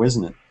Sharknado,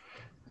 isn't it?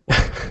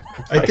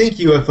 I think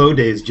UFO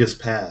Days just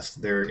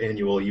passed their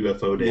annual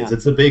UFO Days. Yeah.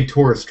 It's a big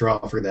tourist draw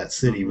for that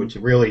city, which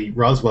really,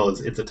 Roswell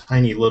it's a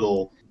tiny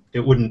little,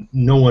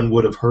 no one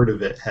would have heard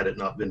of it had it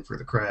not been for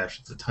the crash.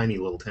 It's a tiny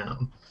little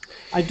town.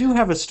 I do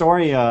have a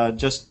story,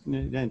 just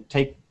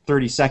take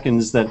 30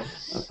 seconds, that,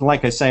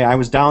 like I say, I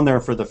was down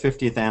there for the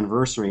 50th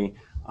anniversary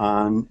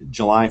on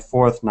July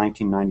 4th,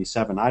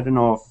 1997. I don't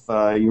know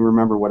if you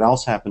remember what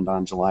else happened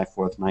on July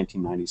 4th,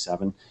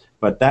 1997,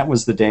 but that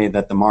was the day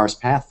that the Mars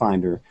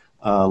Pathfinder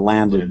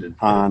landed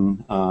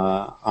on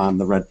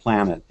the Red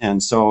Planet.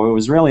 And so it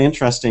was really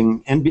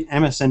interesting.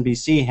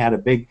 MSNBC had a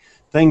big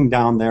thing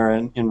down there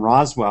in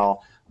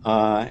Roswell,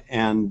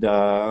 and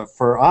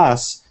for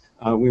us,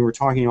 we were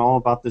talking all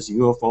about this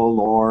UFO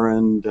lore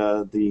and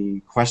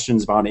the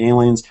questions about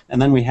aliens, and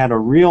then we had a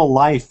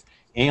real-life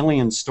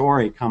alien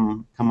story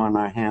come on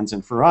our hands,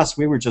 and for us,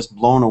 we were just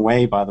blown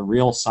away by the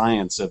real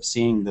science of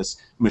seeing this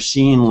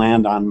machine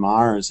land on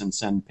Mars and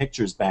send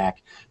pictures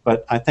back.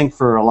 But I think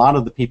for a lot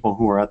of the people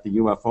who were at the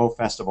UFO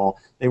festival,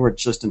 they were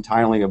just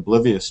entirely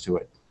oblivious to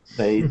it.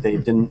 They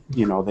didn't,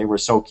 they were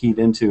so keyed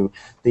into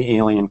the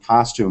alien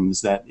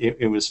costumes that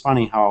it was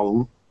funny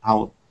how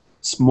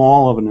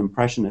small of an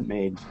impression it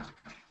made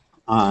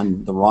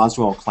on the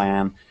Roswell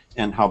clan,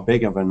 and how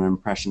big of an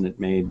impression it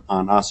made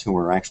on us who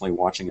were actually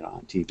watching it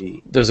on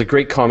TV. There's a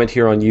great comment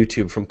here on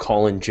YouTube from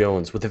Colin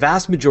Jones. With the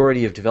vast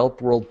majority of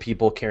developed world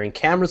people carrying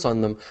cameras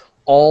on them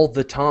all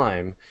the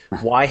time,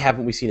 why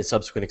haven't we seen a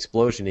subsequent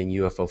explosion in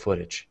UFO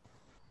footage?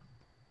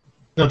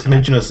 Not to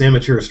mention us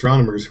amateur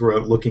astronomers who are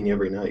out looking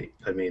every night.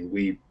 I mean,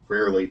 we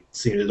rarely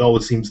see it. It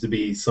always seems to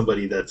be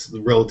somebody that's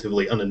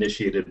relatively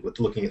uninitiated with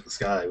looking at the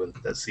sky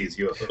that sees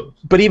UFOs.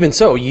 But even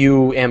so,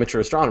 you amateur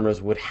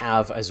astronomers would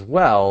have as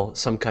well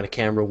some kind of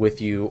camera with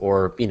you,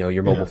 or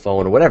your mobile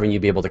phone or whatever, and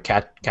you'd be able to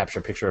capture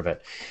a picture of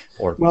it.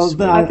 Or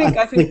I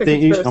think the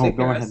conspiracy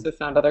theorists have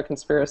found other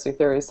conspiracy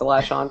theories to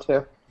latch on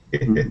to.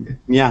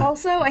 Yeah.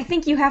 Also, I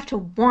think you have to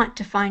want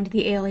to find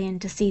the alien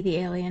to see the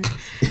alien.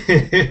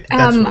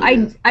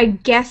 I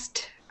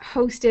guest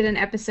hosted an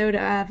episode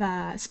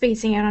of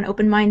Spacing Out on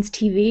Open Minds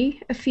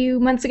TV a few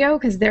months ago,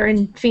 because they're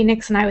in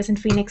Phoenix and I was in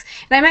Phoenix,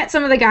 and I met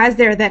some of the guys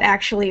there that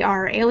actually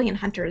are alien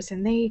hunters,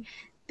 and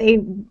they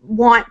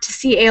want to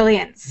see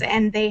aliens,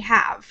 and they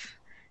have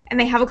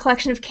a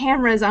collection of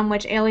cameras on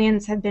which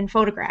aliens have been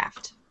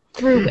photographed.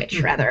 through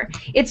which rather.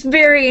 It's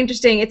very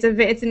interesting. It's an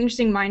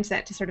interesting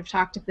mindset to sort of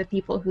talk to the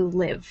people who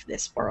live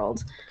this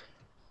world.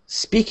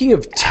 Speaking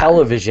of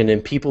television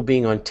and people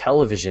being on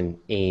television,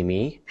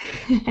 Amy,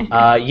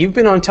 you've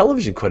been on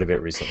television quite a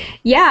bit recently.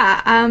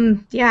 Yeah,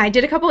 I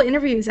did a couple of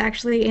interviews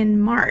actually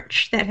in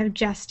March that have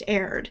just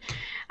aired.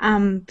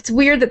 It's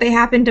weird that they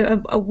happened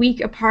a week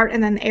apart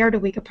and then aired a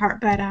week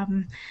apart, but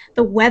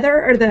the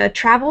weather, or the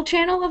Travel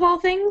Channel of all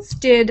things,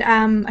 did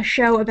a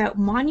show about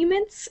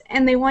monuments,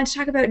 and they wanted to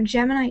talk about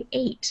Gemini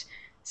 8.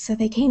 So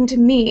they came to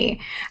me.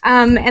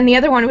 And the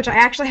other one, which I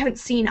actually haven't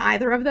seen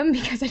either of them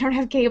because I don't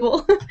have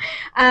cable,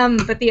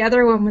 but the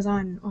other one was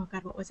on, oh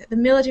God, what was it? The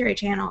Military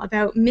Channel,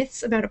 about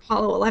myths about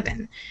Apollo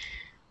 11,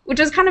 which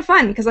was kind of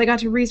fun because I got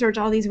to research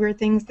all these weird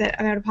things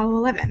about Apollo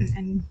 11,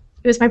 and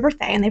it was my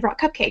birthday and they brought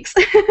cupcakes.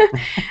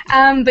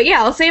 But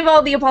yeah, I'll save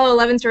all the Apollo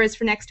 11 stories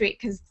for next week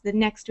because the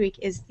next week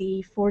is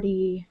the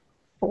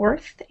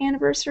 44th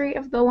anniversary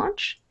of the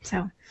launch.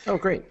 So. Oh,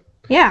 great.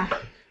 Yeah.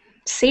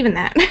 Saving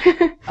that.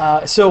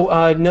 So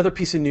another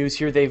piece of news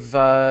here: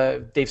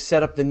 they've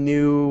set up the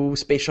new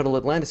Space Shuttle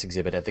Atlantis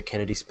exhibit at the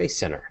Kennedy Space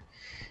Center.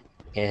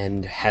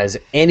 And has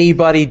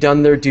anybody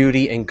done their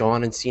duty and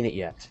gone and seen it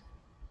yet?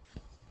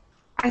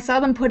 I saw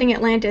them putting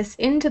Atlantis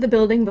into the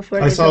building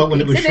before. I saw it when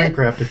it was exhibit. shrink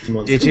wrapped a few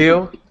months Did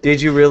you?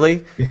 Did you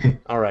really?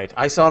 All right.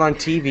 I saw it on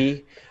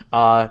TV.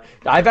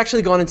 I've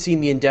actually gone and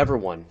seen the Endeavor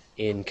one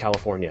in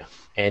California,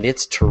 and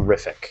it's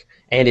terrific.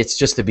 And it's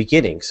just the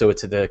beginning. So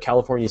it's at the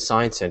California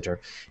Science Center,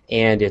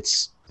 and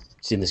it's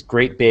in this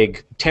great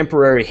big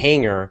temporary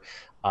hangar,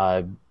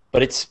 but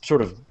it's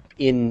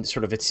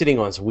it's sitting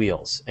on its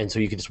wheels, and so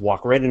you can just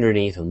walk right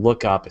underneath and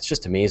look up. It's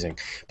just amazing.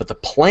 But the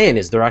plan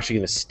is they're actually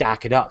going to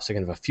stack it up. So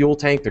they're going to have a fuel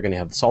tank, they're going to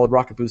have the solid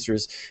rocket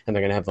boosters, and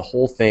they're going to have the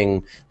whole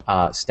thing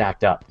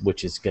stacked up,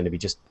 which is going to be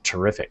just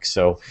terrific.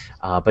 So,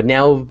 but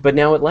now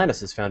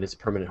Atlantis has found its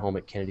permanent home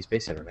at Kennedy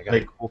Space Center, and I got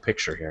a cool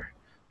picture here.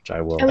 I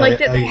will. I like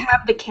that they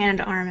have the canned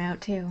arm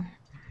out too.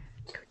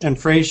 And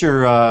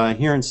Fraser,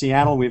 here in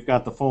Seattle, we've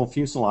got the full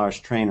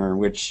fuselage trainer,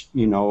 which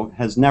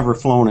has never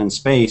flown in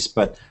space.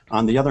 But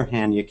on the other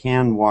hand, you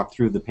can walk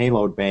through the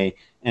payload bay,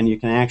 and you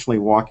can actually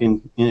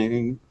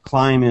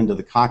climb into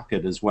the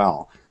cockpit as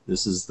well.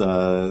 This is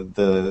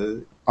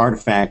the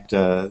artifact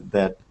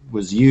that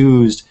was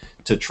used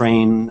to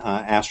train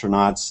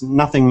astronauts.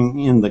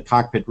 Nothing in the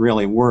cockpit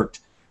really worked,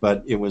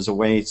 but it was a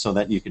way so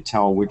that you could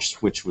tell which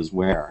switch was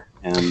where.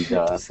 And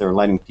they're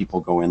letting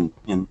people go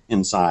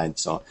inside,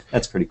 so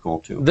that's pretty cool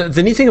too.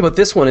 The neat thing about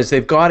this one is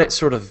they've got it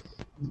sort of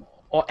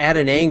at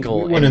an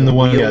angle. We went in the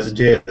one that has a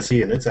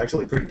JSC, and it's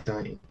actually pretty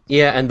tiny.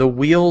 Yeah, and the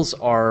wheels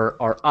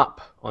are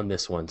up on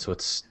this one, so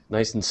it's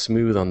nice and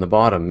smooth on the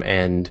bottom.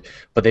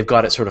 But they've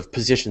got it sort of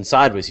positioned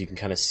sideways. You can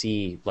kind of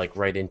see like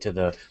right into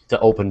the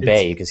open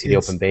bay. You can see the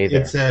open bay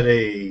there. It's at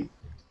a.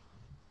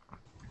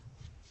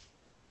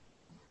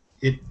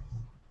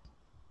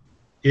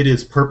 It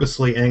is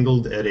purposely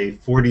angled at a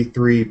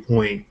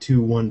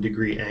 43.21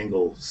 degree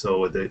angle,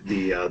 so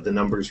the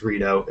numbers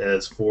read out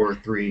as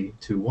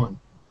 4321.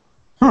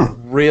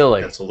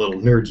 Really? That's a little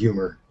nerd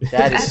humor.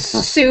 That's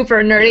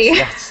super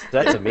nerdy.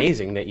 That's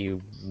amazing that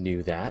you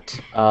knew that.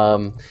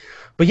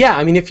 But yeah,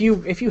 I mean, if you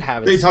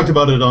haven't, they talked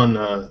about it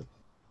on.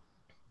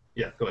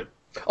 Yeah, go ahead.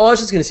 Oh, I was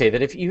just going to say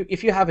that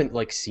if you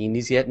haven't seen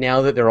these yet,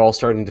 now that they're all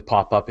starting to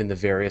pop up in the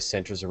various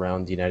centers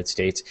around the United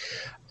States,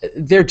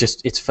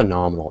 it's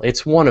phenomenal.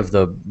 It's one of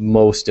the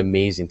most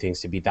amazing things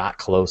to be that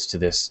close to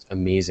this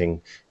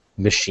amazing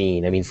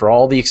machine. I mean, for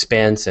all the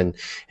expense and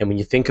when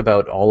you think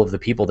about all of the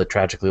people that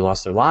tragically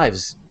lost their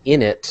lives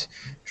in it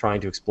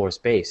trying to explore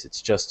space,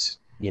 it's just,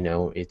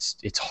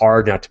 it's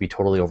hard not to be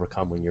totally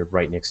overcome when you're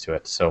right next to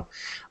it. So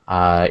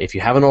if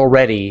you haven't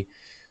already,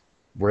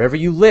 wherever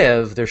you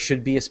live, there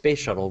should be a space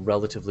shuttle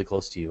relatively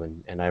close to you,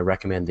 and I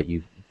recommend that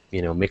you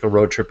make a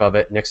road trip of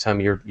it. Next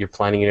time you're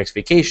planning your next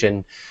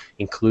vacation,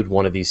 include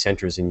one of these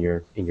centers in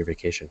your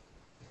vacation.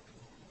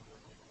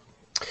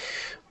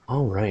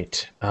 All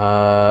right.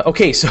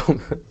 Okay, so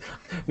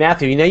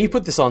Matthew, you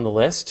put this on the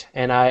list,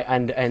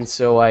 and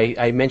so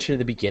I mentioned at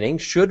the beginning,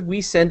 should we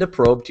send a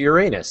probe to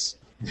Uranus?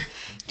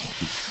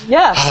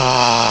 Yes.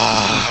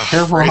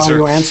 Careful how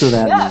you answer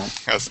that.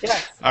 Yes.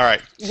 Yes. All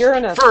right.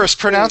 Uranus. First,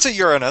 pronounce it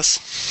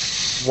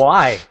Uranus.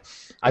 Why?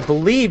 I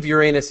believe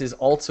Uranus is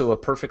also a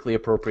perfectly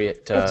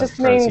appropriate pronunciation. It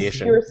just means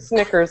you're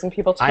Snickers and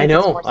people take I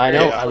know. it more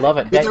seriously. I love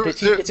it.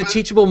 It's a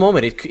teachable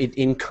moment. It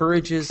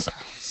encourages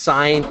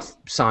science.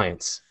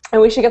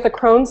 And we should get the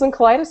Crohn's and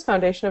Colitis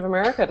Foundation of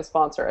America to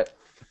sponsor it.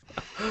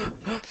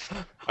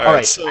 All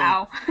right. So,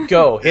 Wow.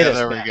 Go hit us.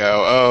 there we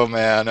go. Oh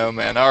man.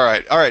 All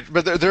right.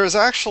 But there is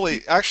actually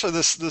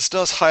this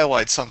does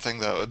highlight something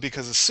though,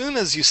 because as soon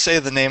as you say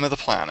the name of the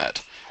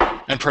planet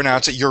and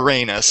pronounce it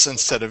Uranus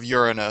instead of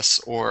Uranus,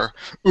 or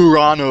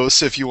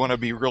Uranos if you want to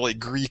be really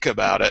Greek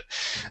about it,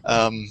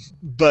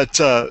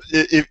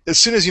 as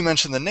soon as you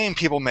mention the name,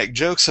 people make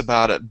jokes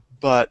about it.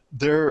 But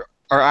there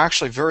are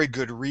actually very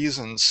good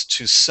reasons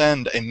to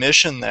send a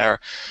mission there,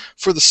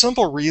 for the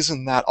simple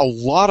reason that a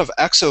lot of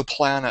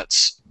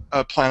exoplanets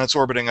planets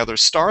orbiting other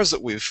stars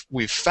that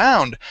we've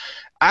found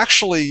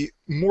actually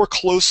more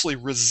closely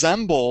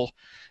resemble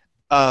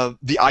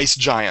the ice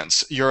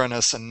giants,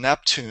 Uranus and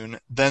Neptune,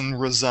 than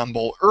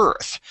resemble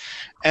Earth.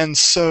 And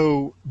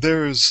so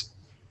there's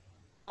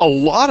a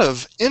lot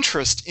of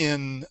interest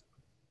in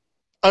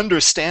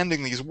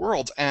understanding these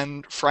worlds,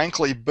 and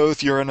frankly,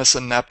 both Uranus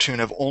and Neptune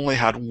have only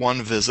had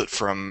one visit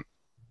from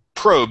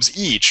probes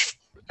each,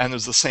 and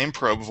there's the same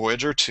probe,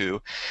 Voyager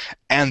 2,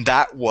 and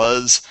that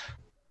was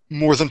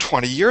more than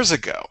 20 years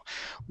ago.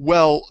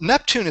 Well,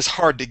 Neptune is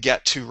hard to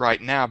get to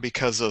right now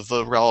because of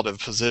the relative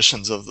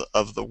positions of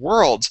the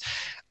worlds,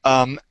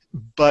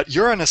 but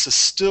Uranus is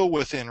still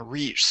within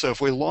reach. So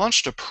if we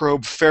launched a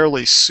probe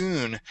fairly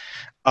soon,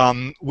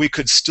 we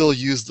could still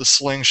use the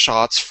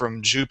slingshots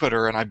from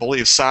Jupiter and I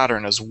believe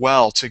Saturn as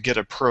well to get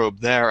a probe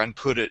there and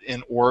put it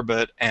in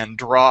orbit and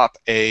drop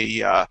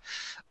a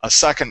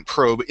second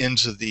probe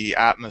into the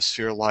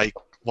atmosphere like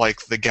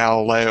the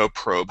Galileo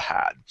probe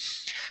had.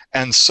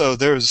 And so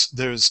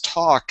there's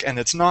talk, and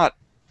it's not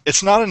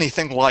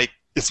anything like,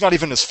 it's not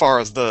even as far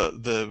as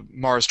the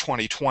Mars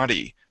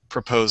 2020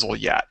 proposal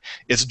yet.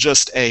 It's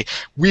just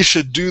we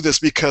should do this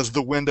because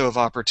the window of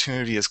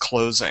opportunity is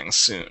closing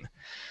soon.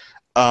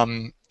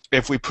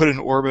 If we put an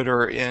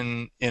orbiter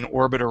in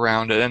orbit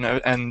around it,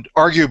 and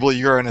arguably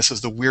Uranus is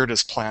the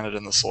weirdest planet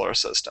in the solar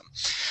system.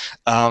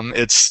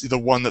 It's the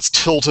one that's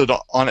tilted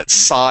on its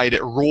side.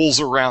 It rolls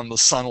around the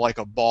sun like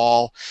a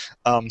ball,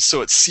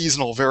 so its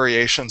seasonal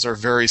variations are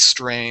very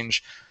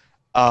strange.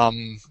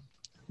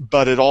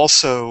 But it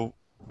also,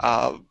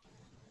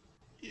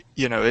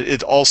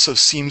 it also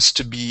seems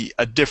to be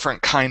a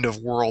different kind of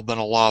world than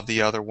a lot of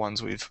the other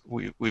ones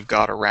we've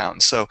got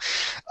around. So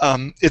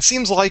it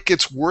seems like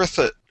it's worth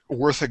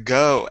a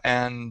go.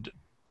 And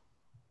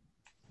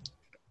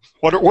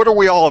what are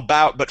we all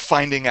about but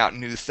finding out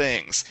new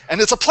things?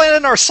 And it's a planet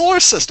in our solar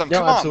system. No,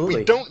 Come absolutely. on,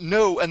 we don't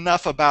know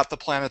enough about the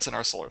planets in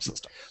our solar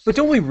system. But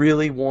don't we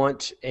really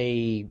want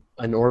an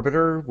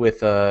orbiter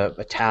with a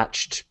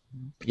attached,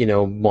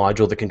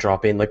 module that can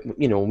drop in? Like,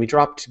 when we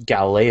dropped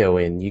Galileo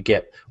in,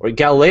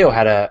 Galileo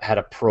had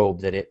a probe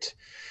that it,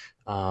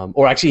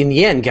 or actually in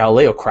the end,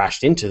 Galileo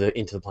crashed into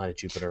the planet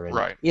Jupiter, and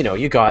right.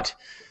 You got,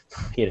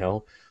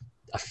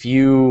 a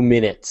few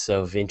minutes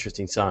of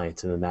interesting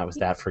science, and then that was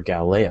that for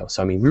Galileo.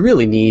 So I mean, we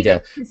really need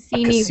a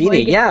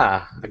Cassini,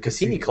 a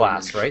Cassini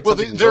class, right? Well,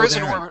 there is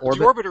an orbit.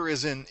 The orbiter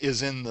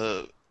is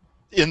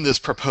in this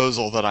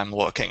proposal that I'm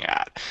looking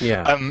at.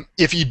 Yeah.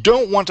 If you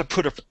don't want to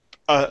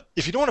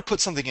put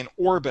something in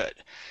orbit,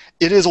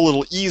 it is a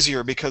little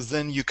easier because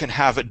then you can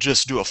have it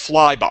just do a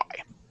flyby.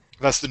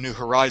 That's the New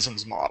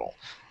Horizons model.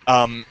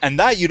 And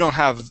that you don't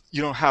have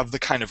the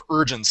kind of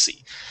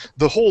urgency.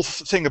 The whole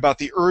thing about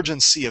the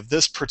urgency of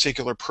this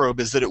particular probe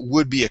is that it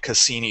would be a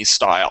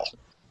Cassini-style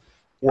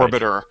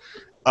orbiter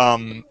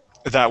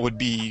that would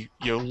be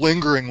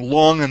lingering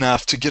long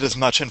enough to get as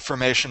much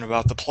information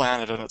about the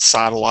planet and its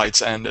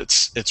satellites and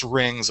its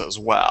rings as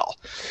well.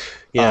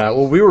 Yeah,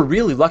 well, we were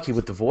really lucky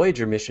with the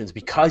Voyager missions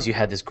because you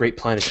had this great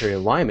planetary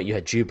alignment. You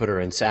had Jupiter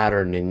and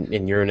Saturn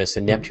and Uranus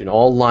and Neptune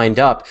all lined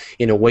up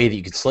in a way that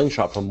you could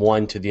slingshot from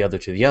one to the other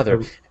to the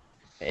other.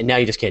 And now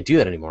you just can't do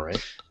that anymore,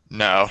 right?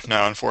 No,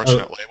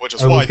 unfortunately. Which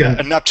is why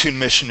a Neptune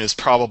mission is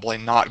probably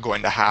not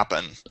going to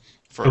happen.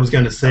 I was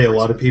going to say, a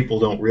lot of people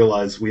don't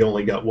realize we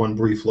only got one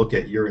brief look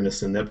at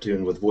Uranus and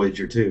Neptune with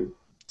Voyager 2.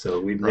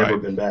 So we've never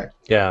been back.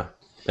 Yeah.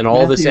 And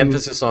all this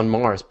emphasis on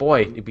Mars.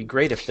 Boy, it'd be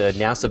great if the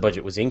NASA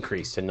budget was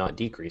increased and not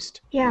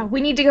decreased. Yeah, we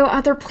need to go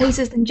other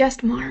places than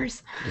just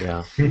Mars.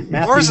 Yeah. Matthew,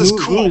 Mars is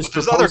cool, but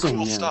there's other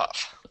cool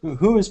stuff.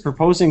 Who is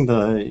proposing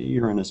the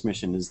Uranus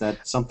mission? Is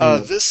that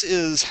something? This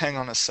is, hang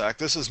on a sec,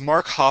 this is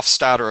Mark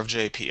Hofstadter of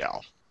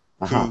JPL,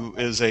 who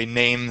is a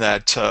name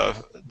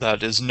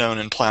that is known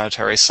in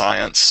planetary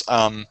science.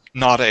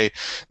 Not a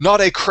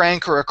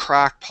crank or a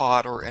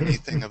crackpot or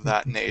anything of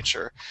that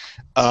nature.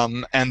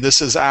 And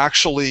this is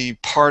actually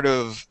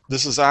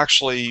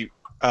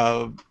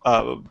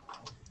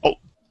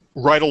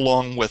right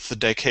along with the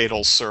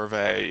decadal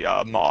survey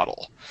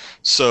model.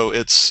 So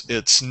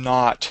it's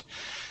not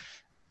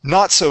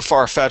so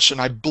far-fetched,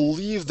 and I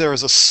believe there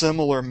is a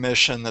similar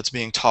mission that's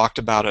being talked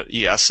about at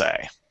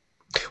ESA.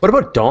 What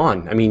about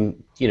Dawn? I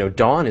mean,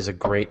 Dawn is a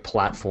great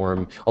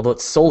platform, although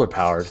it's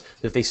solar-powered.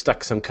 If they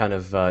stuck some kind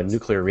of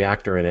nuclear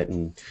reactor in it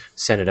and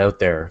sent it out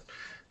there,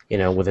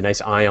 with a nice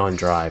ion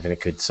drive, and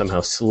it could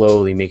somehow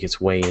slowly make its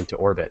way into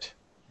orbit.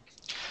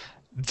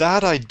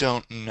 That I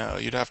don't know.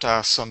 You'd have to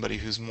ask somebody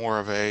who's more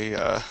of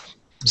a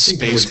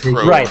space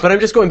probe. Right, but I'm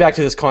just going back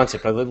to this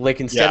concept. Like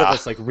instead of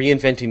us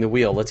reinventing the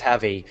wheel, let's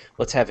have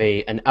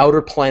an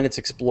Outer Planets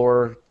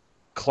Explorer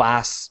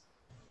class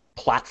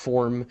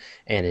platform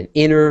and an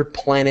Inner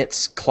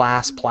Planets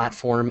class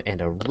platform and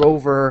a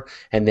rover,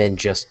 and then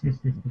just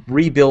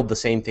rebuild the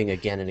same thing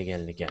again and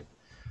again and again.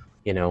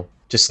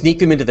 Just sneak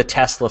them into the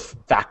Tesla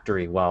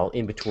factory while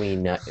in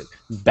between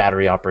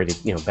battery operated,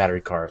 battery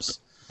cars.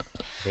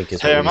 I think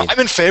is Hey, what we need. I'm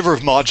in favor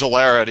of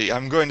modularity.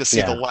 I'm going to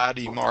see the Yeah.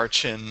 Laddie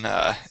March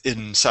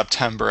in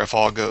September if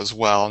all goes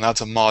well, and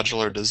that's a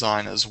modular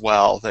design as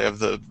well. They have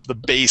the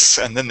base,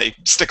 and then they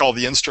stick all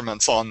the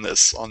instruments on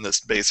this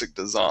basic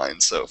design.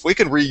 So if we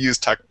can reuse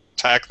tech,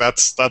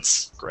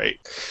 that's great.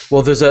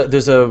 Well, there's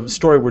a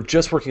story we're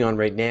just working on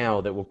right now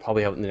that we'll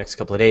probably have in the next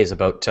couple of days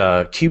about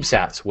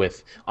CubeSats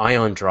with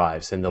ion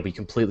drives, and they'll be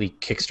completely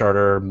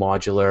Kickstarter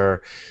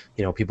modular.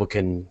 People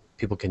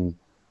can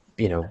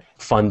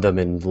fund them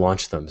and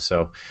launch them.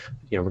 So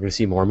we're going to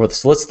see more and more.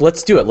 So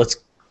let's do it. Let's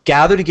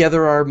gather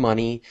together our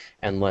money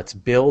and let's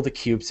build a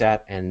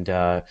CubeSat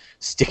and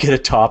stick it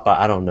atop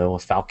I don't know, a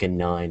Falcon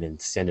 9 and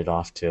send it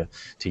off to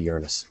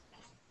Uranus.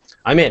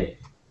 I'm in.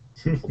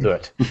 We'll do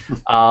it.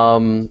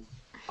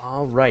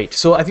 All right.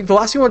 So I think the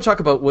last thing I want to talk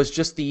about was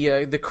just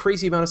the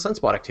crazy amount of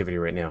sunspot activity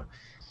right now,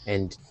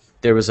 and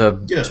there was a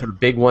sort of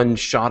big one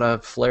shot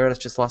of flare at us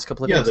just the last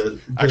couple of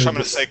days. Actually, I'm going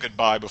to say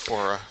goodbye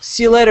before.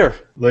 See you later.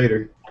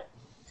 Later.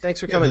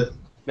 Thanks for coming,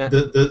 Matt.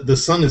 The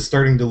sun is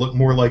starting to look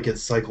more like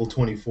its cycle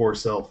 24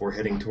 self. We're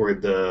heading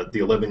toward the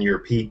 11-year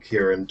peak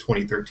here in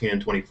 2013 and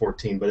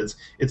 2014, but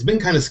it's been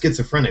kind of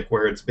schizophrenic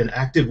where it's been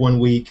active one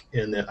week,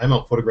 and then I'm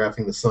out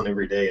photographing the sun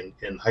every day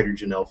in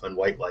hydrogen alpha and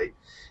white light,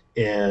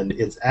 and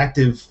it's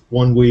active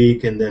one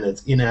week and then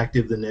it's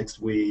inactive the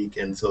next week,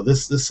 and so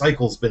this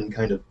cycle's been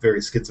kind of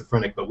very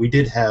schizophrenic. But we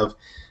did have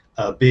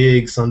a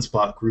big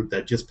sunspot group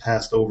that just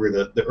passed over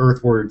the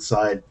earthward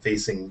side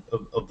facing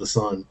of the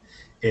sun.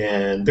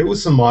 And there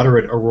was some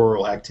moderate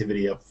auroral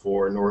activity up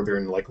for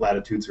northern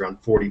latitudes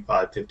around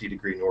 45, 50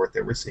 degree north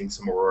that we're seeing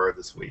some aurora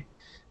this week.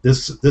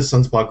 This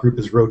sunspot group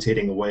is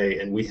rotating away,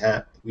 and we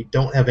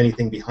don't have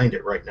anything behind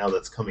it right now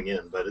that's coming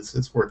in, but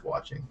it's worth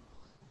watching.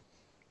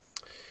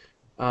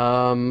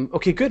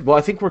 Okay, good. Well,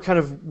 I think we're kind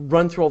of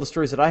run through all the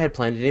stories that I had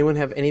planned. Did anyone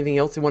have anything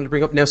else they wanted to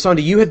bring up? Now,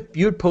 Sandy, you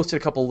had posted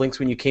a couple of links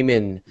when you came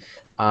in.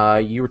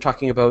 You were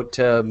talking about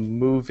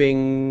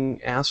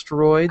moving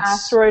asteroids.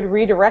 Asteroid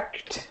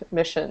redirect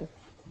mission.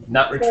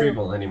 Not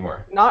retrieval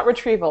anymore. Not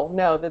retrieval.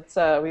 No, that's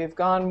we've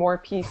gone more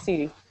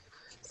PC.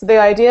 So the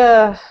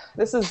idea,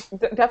 this is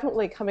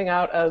definitely coming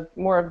out of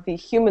more of the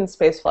human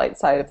spaceflight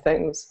side of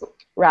things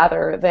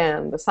rather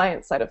than the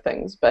science side of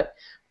things. But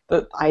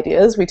the idea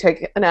is we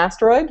take an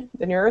asteroid,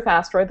 a near-Earth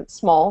asteroid that's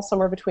small,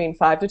 somewhere between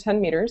 5 to 10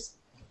 meters,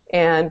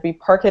 and we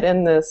park it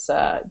in this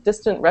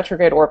distant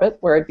retrograde orbit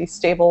where it'd be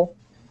stable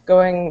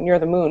going near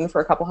the moon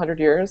for a couple hundred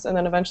years, and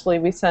then eventually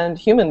we send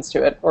humans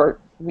to it, or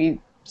we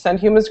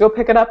send humans to go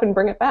pick it up and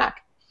bring it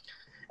back.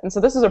 And so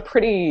this is a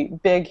pretty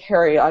big,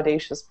 hairy,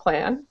 audacious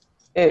plan.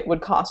 It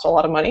would cost a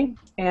lot of money,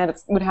 and it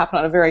would happen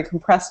on a very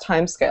compressed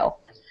time scale.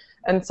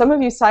 And some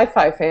of you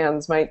sci-fi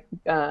fans might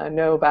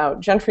know about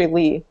Gentry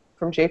Lee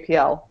from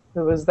JPL,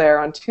 who was there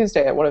on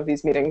Tuesday at one of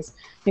these meetings.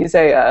 He's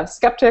a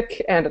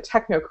skeptic and a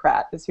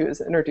technocrat, as he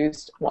was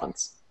introduced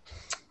once.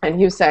 And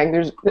he was saying,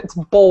 it's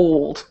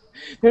bold.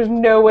 There's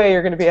no way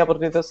you're going to be able to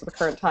do this with the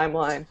current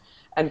timeline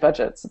and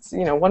budgets. It's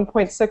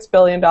 $1.6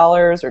 billion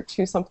or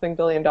 $2-something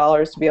billion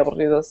to be able to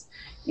do this.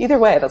 Either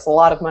way, that's a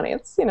lot of money.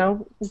 It's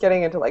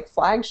getting into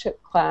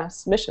flagship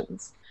class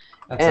missions.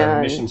 That's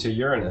a mission to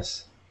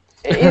Uranus.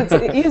 It's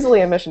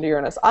easily a mission to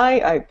Uranus.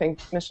 I think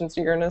missions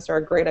to Uranus are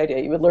a great idea.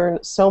 You would learn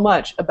so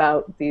much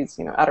about these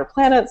outer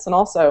planets, and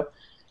also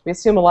we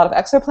assume a lot of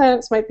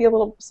exoplanets might be a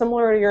little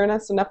similar to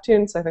Uranus and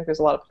Neptune, so I think there's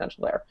a lot of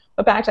potential there.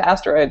 But back to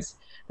asteroids.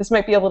 This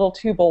might be a little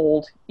too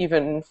bold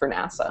even for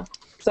NASA.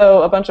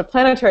 So a bunch of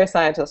planetary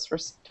scientists were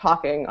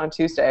talking on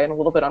Tuesday and a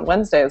little bit on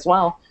Wednesday as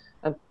well,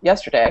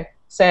 yesterday,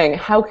 saying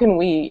how can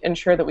we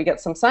ensure that we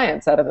get some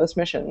science out of this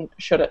mission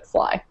should it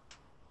fly?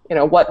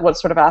 What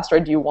sort of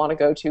asteroid do you want to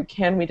go to?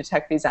 Can we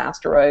detect these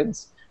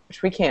asteroids?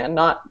 Which we can.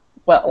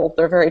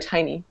 They're very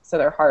tiny, so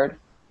they're hard.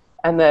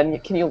 And then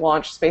can you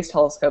launch space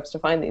telescopes to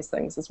find these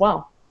things as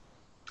well?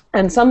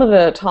 And some of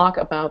the talk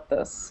about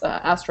this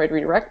asteroid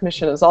redirect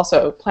mission is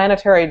also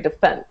planetary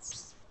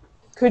defense.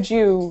 Could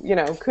you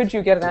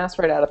get an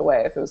asteroid out of the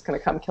way if it was going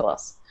to come kill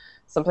us?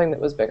 Something that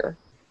was bigger.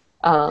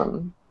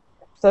 So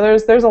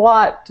there's a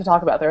lot to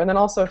talk about there. And then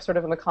also sort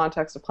of in the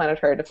context of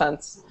planetary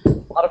defense,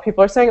 a lot of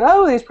people are saying,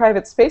 oh, these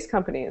private space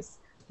companies,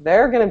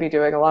 they're going to be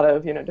doing a lot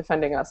of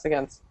defending us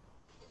against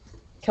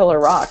killer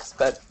rocks.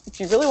 But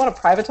do you really want to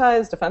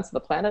privatize defense of the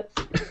planet?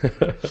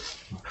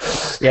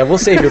 Yeah, we'll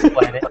save your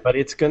planet, but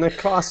it's going to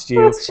cost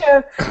you.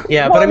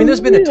 Yeah, $1 but I mean, there's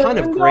been a ton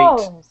of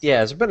million.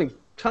 there's been a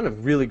ton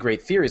of really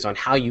great theories on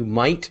how you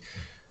might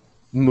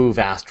move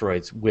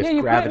asteroids with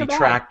gravity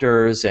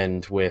tractors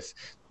and with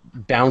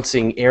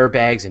bouncing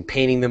airbags and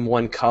painting them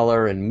one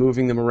color and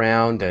moving them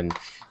around, and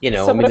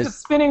but if it's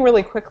spinning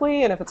really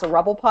quickly and if it's a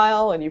rubble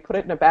pile and you put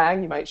it in a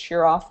bag, you might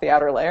shear off the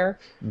outer layer.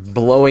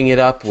 Blowing it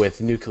up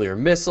with nuclear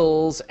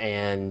missiles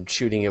and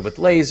shooting it with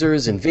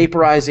lasers and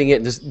vaporizing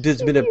it.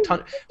 There's been a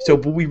ton.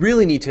 But we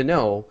really need to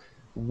know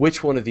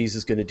which one of these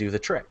is going to do the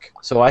trick.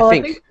 So I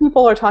think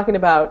people are talking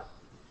about,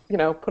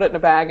 put it in a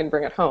bag and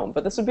bring it home.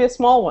 But this would be a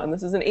small one.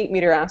 This is an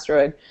 8-meter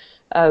asteroid.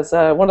 As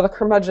one of the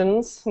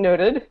curmudgeons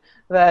noted,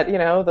 that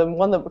the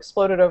one that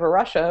exploded over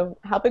Russia,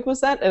 how big was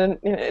that? And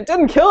it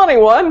didn't kill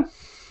anyone.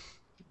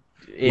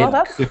 Well,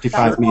 that's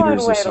 55 that's meters one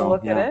or way so, to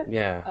look yeah. at it.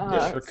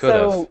 Yeah, sure could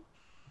have. So,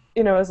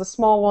 is a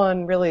small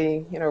one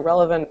really,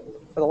 relevant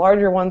for the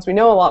larger ones? We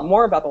know a lot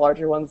more about the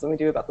larger ones than we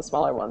do about the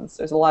smaller ones.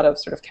 There's a lot of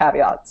sort of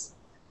caveats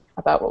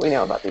about what we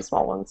know about these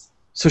small ones.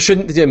 So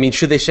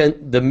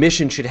the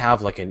mission should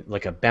have like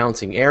a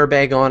bouncing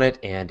airbag on it,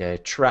 and a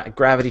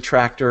gravity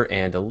tractor,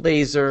 and a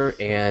laser,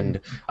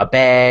 and a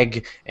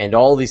bag, and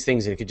all these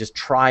things, and it could just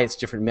try its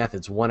different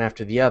methods one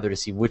after the other to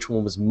see which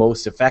one was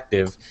most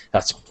effective.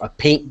 That's a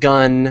paint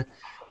gun,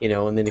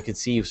 and then it could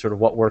see sort of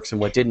what works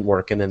and what didn't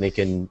work, and then they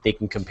can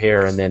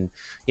compare, and then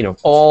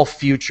all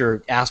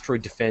future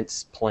asteroid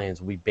defense plans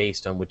will be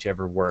based on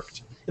whichever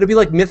worked. It'll be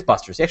like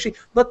MythBusters. Actually,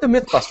 let the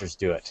MythBusters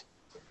do it.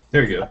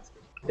 There you go.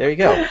 There you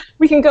go.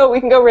 We can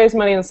go raise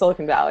money in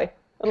Silicon Valley.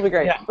 It'll be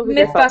great. Yeah. It'll be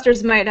great fun.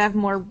 Mythbusters might have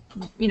more,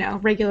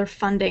 regular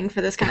funding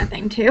for this kind of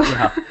thing too.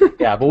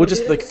 Yeah, but we'll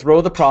just throw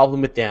the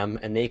problem at them,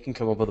 and they can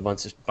come up with a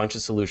bunch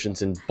of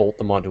solutions and bolt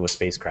them onto a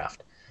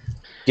spacecraft.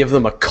 Give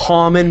them a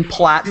common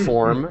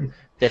platform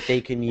that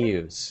they can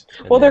use.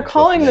 Well, they're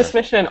calling this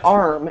mission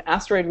ARM,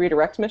 Asteroid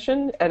Redirect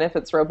Mission, and if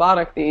it's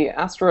robotic, the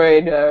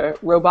Asteroid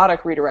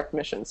Robotic Redirect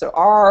Mission. So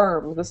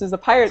ARM, this is the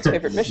pirate's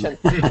favorite mission.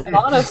 And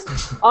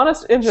honest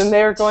engine,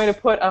 they're going to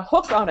put a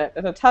hook on it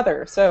and a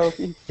tether. So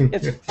the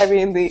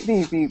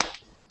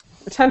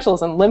potential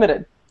is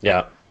unlimited.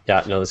 Yeah,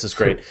 no, this is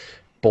great.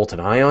 Bolt an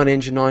ion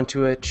engine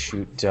onto it,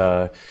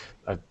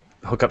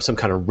 hook up some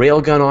kind of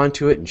railgun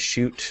onto it, and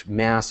shoot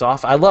mass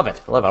off. I love it.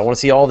 I want to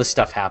see all this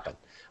stuff happen.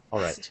 All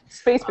right.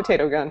 Space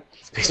potato gun.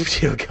 Space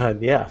potato gun,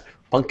 yeah.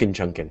 Bunkin'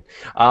 chunkin'.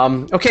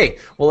 Okay,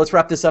 well, let's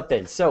wrap this up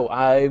then. So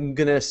I'm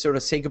going to sort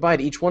of say goodbye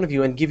to each one of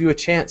you and give you a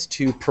chance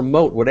to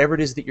promote whatever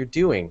it is that you're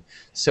doing.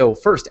 So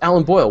first,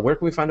 Alan Boyle, where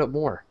can we find out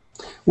more?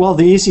 Well,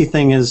 the easy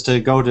thing is to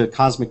go to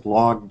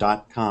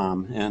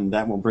cosmiclog.com, and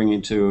that will bring you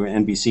to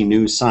NBC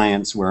News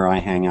Science, where I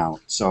hang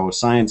out. So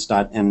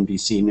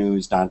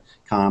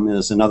science.nbcnews.com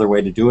is another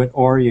way to do it,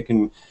 or you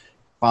can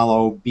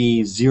follow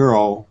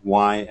B0YLE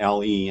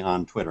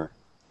on Twitter.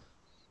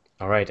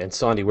 All right, and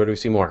Sandy, where do we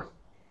see more?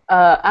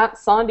 At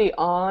Sandy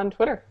on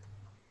Twitter.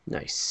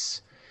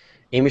 Nice.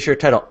 Amy Sher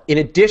Title. In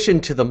addition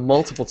to the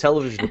multiple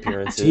television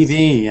appearances,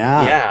 TV,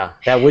 yeah,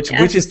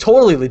 which is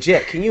totally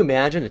legit. Can you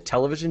imagine a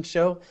television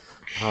show?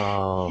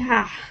 Oh.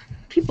 Yeah.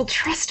 People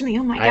trust me.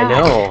 Oh my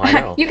god. I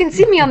know. You can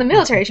see me on the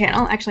military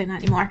channel. Actually,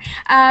 not anymore.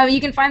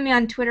 You can find me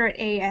on Twitter at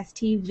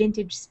AST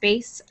Vintage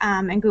Space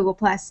and Google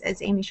Plus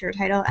as Amy Sher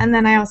Title. And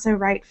then I also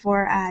write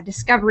for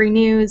Discovery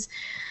News.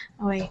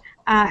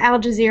 Al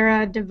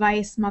Jazeera,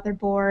 Device,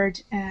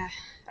 Motherboard,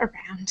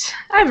 around.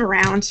 I'm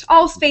around.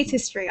 All space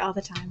history all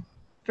the time,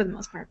 for the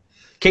most part.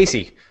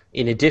 Casey,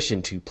 in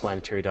addition to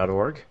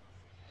planetary.org.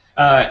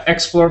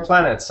 Explore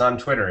Planets on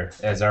Twitter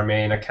as our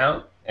main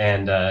account,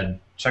 and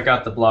check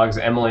out the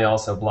blogs. Emily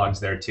also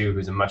blogs there too,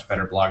 who's a much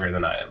better blogger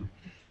than I am.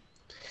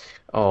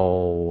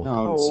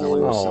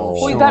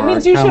 Oh. Wait, that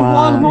means you should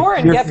blog more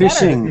and get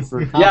fishing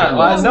better. Yeah,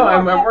 well, no,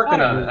 I'm working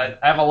on it.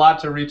 I have a lot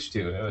to reach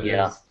to.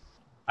 Yeah.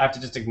 I have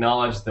to just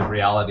acknowledge the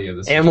reality of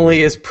this.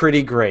 Emily is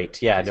pretty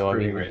great. Yeah,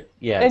 great.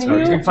 Yeah, And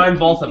You can find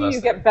both of us. You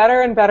get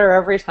better and better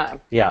every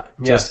time. Yeah,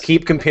 just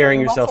keep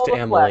comparing yourself to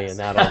Emily, and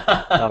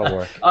that'll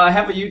work. I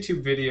have a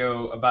YouTube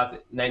video about the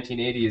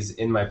 1980s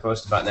in my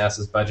post about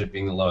NASA's budget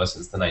being the lowest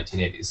since the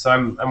 1980s. So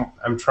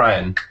I'm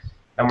trying.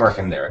 I'm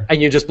working there.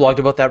 And you just blogged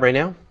about that right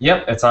now?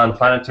 Yep, it's on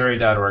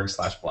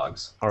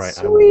planetary.org/blogs. All right,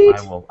 Sweet.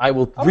 I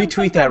will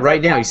retweet that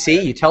right now. You see,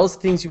 you tell us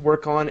the things you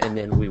work on, and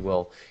then we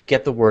will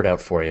get the word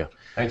out for you.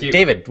 Thank you.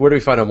 David, where do we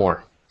find out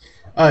more?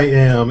 I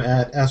am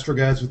at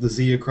AstroGuys with the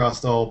Z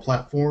across all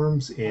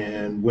platforms,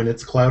 and when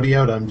it's cloudy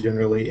out, I'm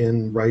generally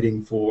in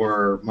writing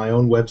for my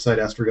own website,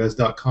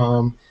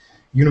 astroguys.com,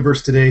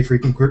 Universe Today,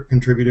 frequent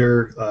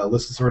contributor,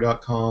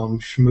 Listasaur.com,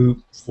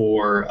 Schmoop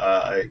for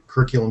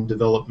curriculum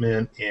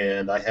development,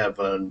 and I have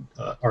an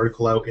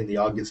article out in the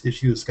August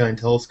issue of Sky and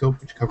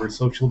Telescope, which covers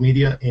social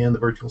media and the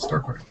virtual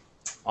star party.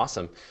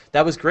 Awesome.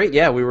 That was great.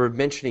 Yeah, we were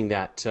mentioning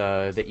that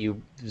that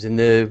you was in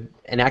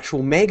an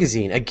actual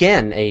magazine.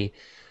 Again,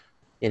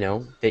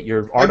 that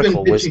your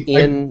article was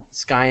in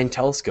Sky and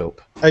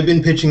Telescope. I've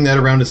been pitching that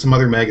around to some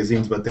other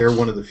magazines, but they're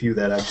one of the few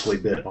that actually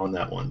bid on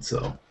that one.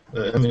 So,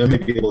 I may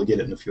be able to get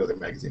it in a few other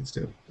magazines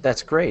too.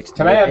 That's great.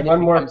 Can I add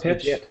one more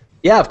pitch?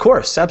 Yeah, of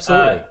course,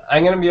 absolutely.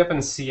 I'm going to be up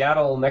in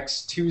Seattle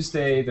next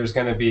Tuesday. There's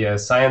going to be a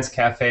science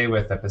cafe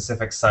with the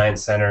Pacific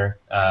Science Center.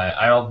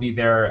 I'll be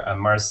there. A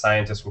Mars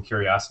scientist from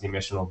Curiosity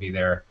Mission will be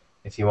there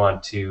if you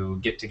want to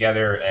get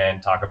together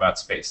and talk about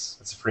space.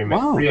 It's a free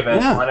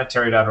event,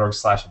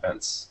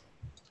 planetary.org/events.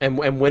 And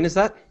when is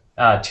that?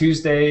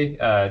 Tuesday,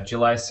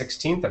 July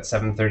 16th at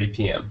 7:30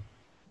 p.m.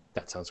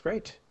 That sounds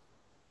great.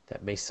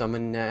 That may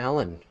summon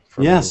Alan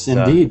Yes, his,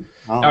 indeed.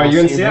 are you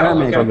in Seattle?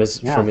 maybe. from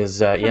his Yeah. from his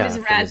From yeah his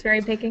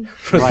raspberry picking.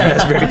 from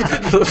his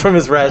raspberry, from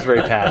his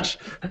raspberry patch.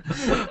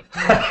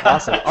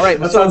 Awesome. All right.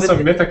 That sounds so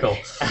mythical.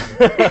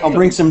 I'll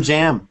bring some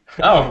jam.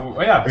 Oh,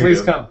 yeah, There you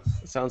please go. come.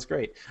 Sounds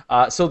great.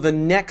 So the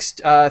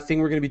next thing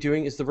we're going to be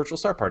doing is the virtual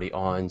star party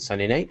on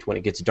Sunday night when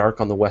it gets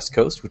dark on the West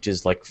Coast, which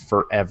is like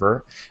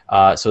forever.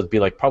 So it'd be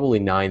like probably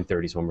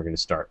 9:30 is when we're going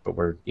to start. But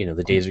we're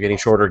the days are getting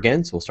shorter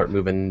again, so we'll start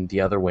moving the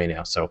other way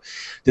now. So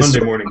this Monday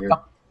is morning here.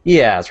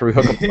 yeah, it's where we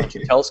hook up a bunch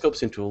of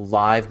telescopes into a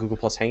live Google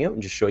Plus Hangout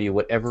and just show you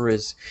whatever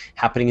is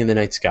happening in the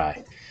night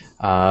sky.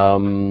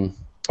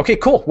 Okay,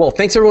 cool. Well,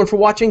 thanks everyone for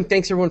watching.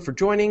 Thanks everyone for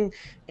joining,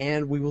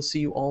 and we will see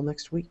you all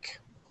next week.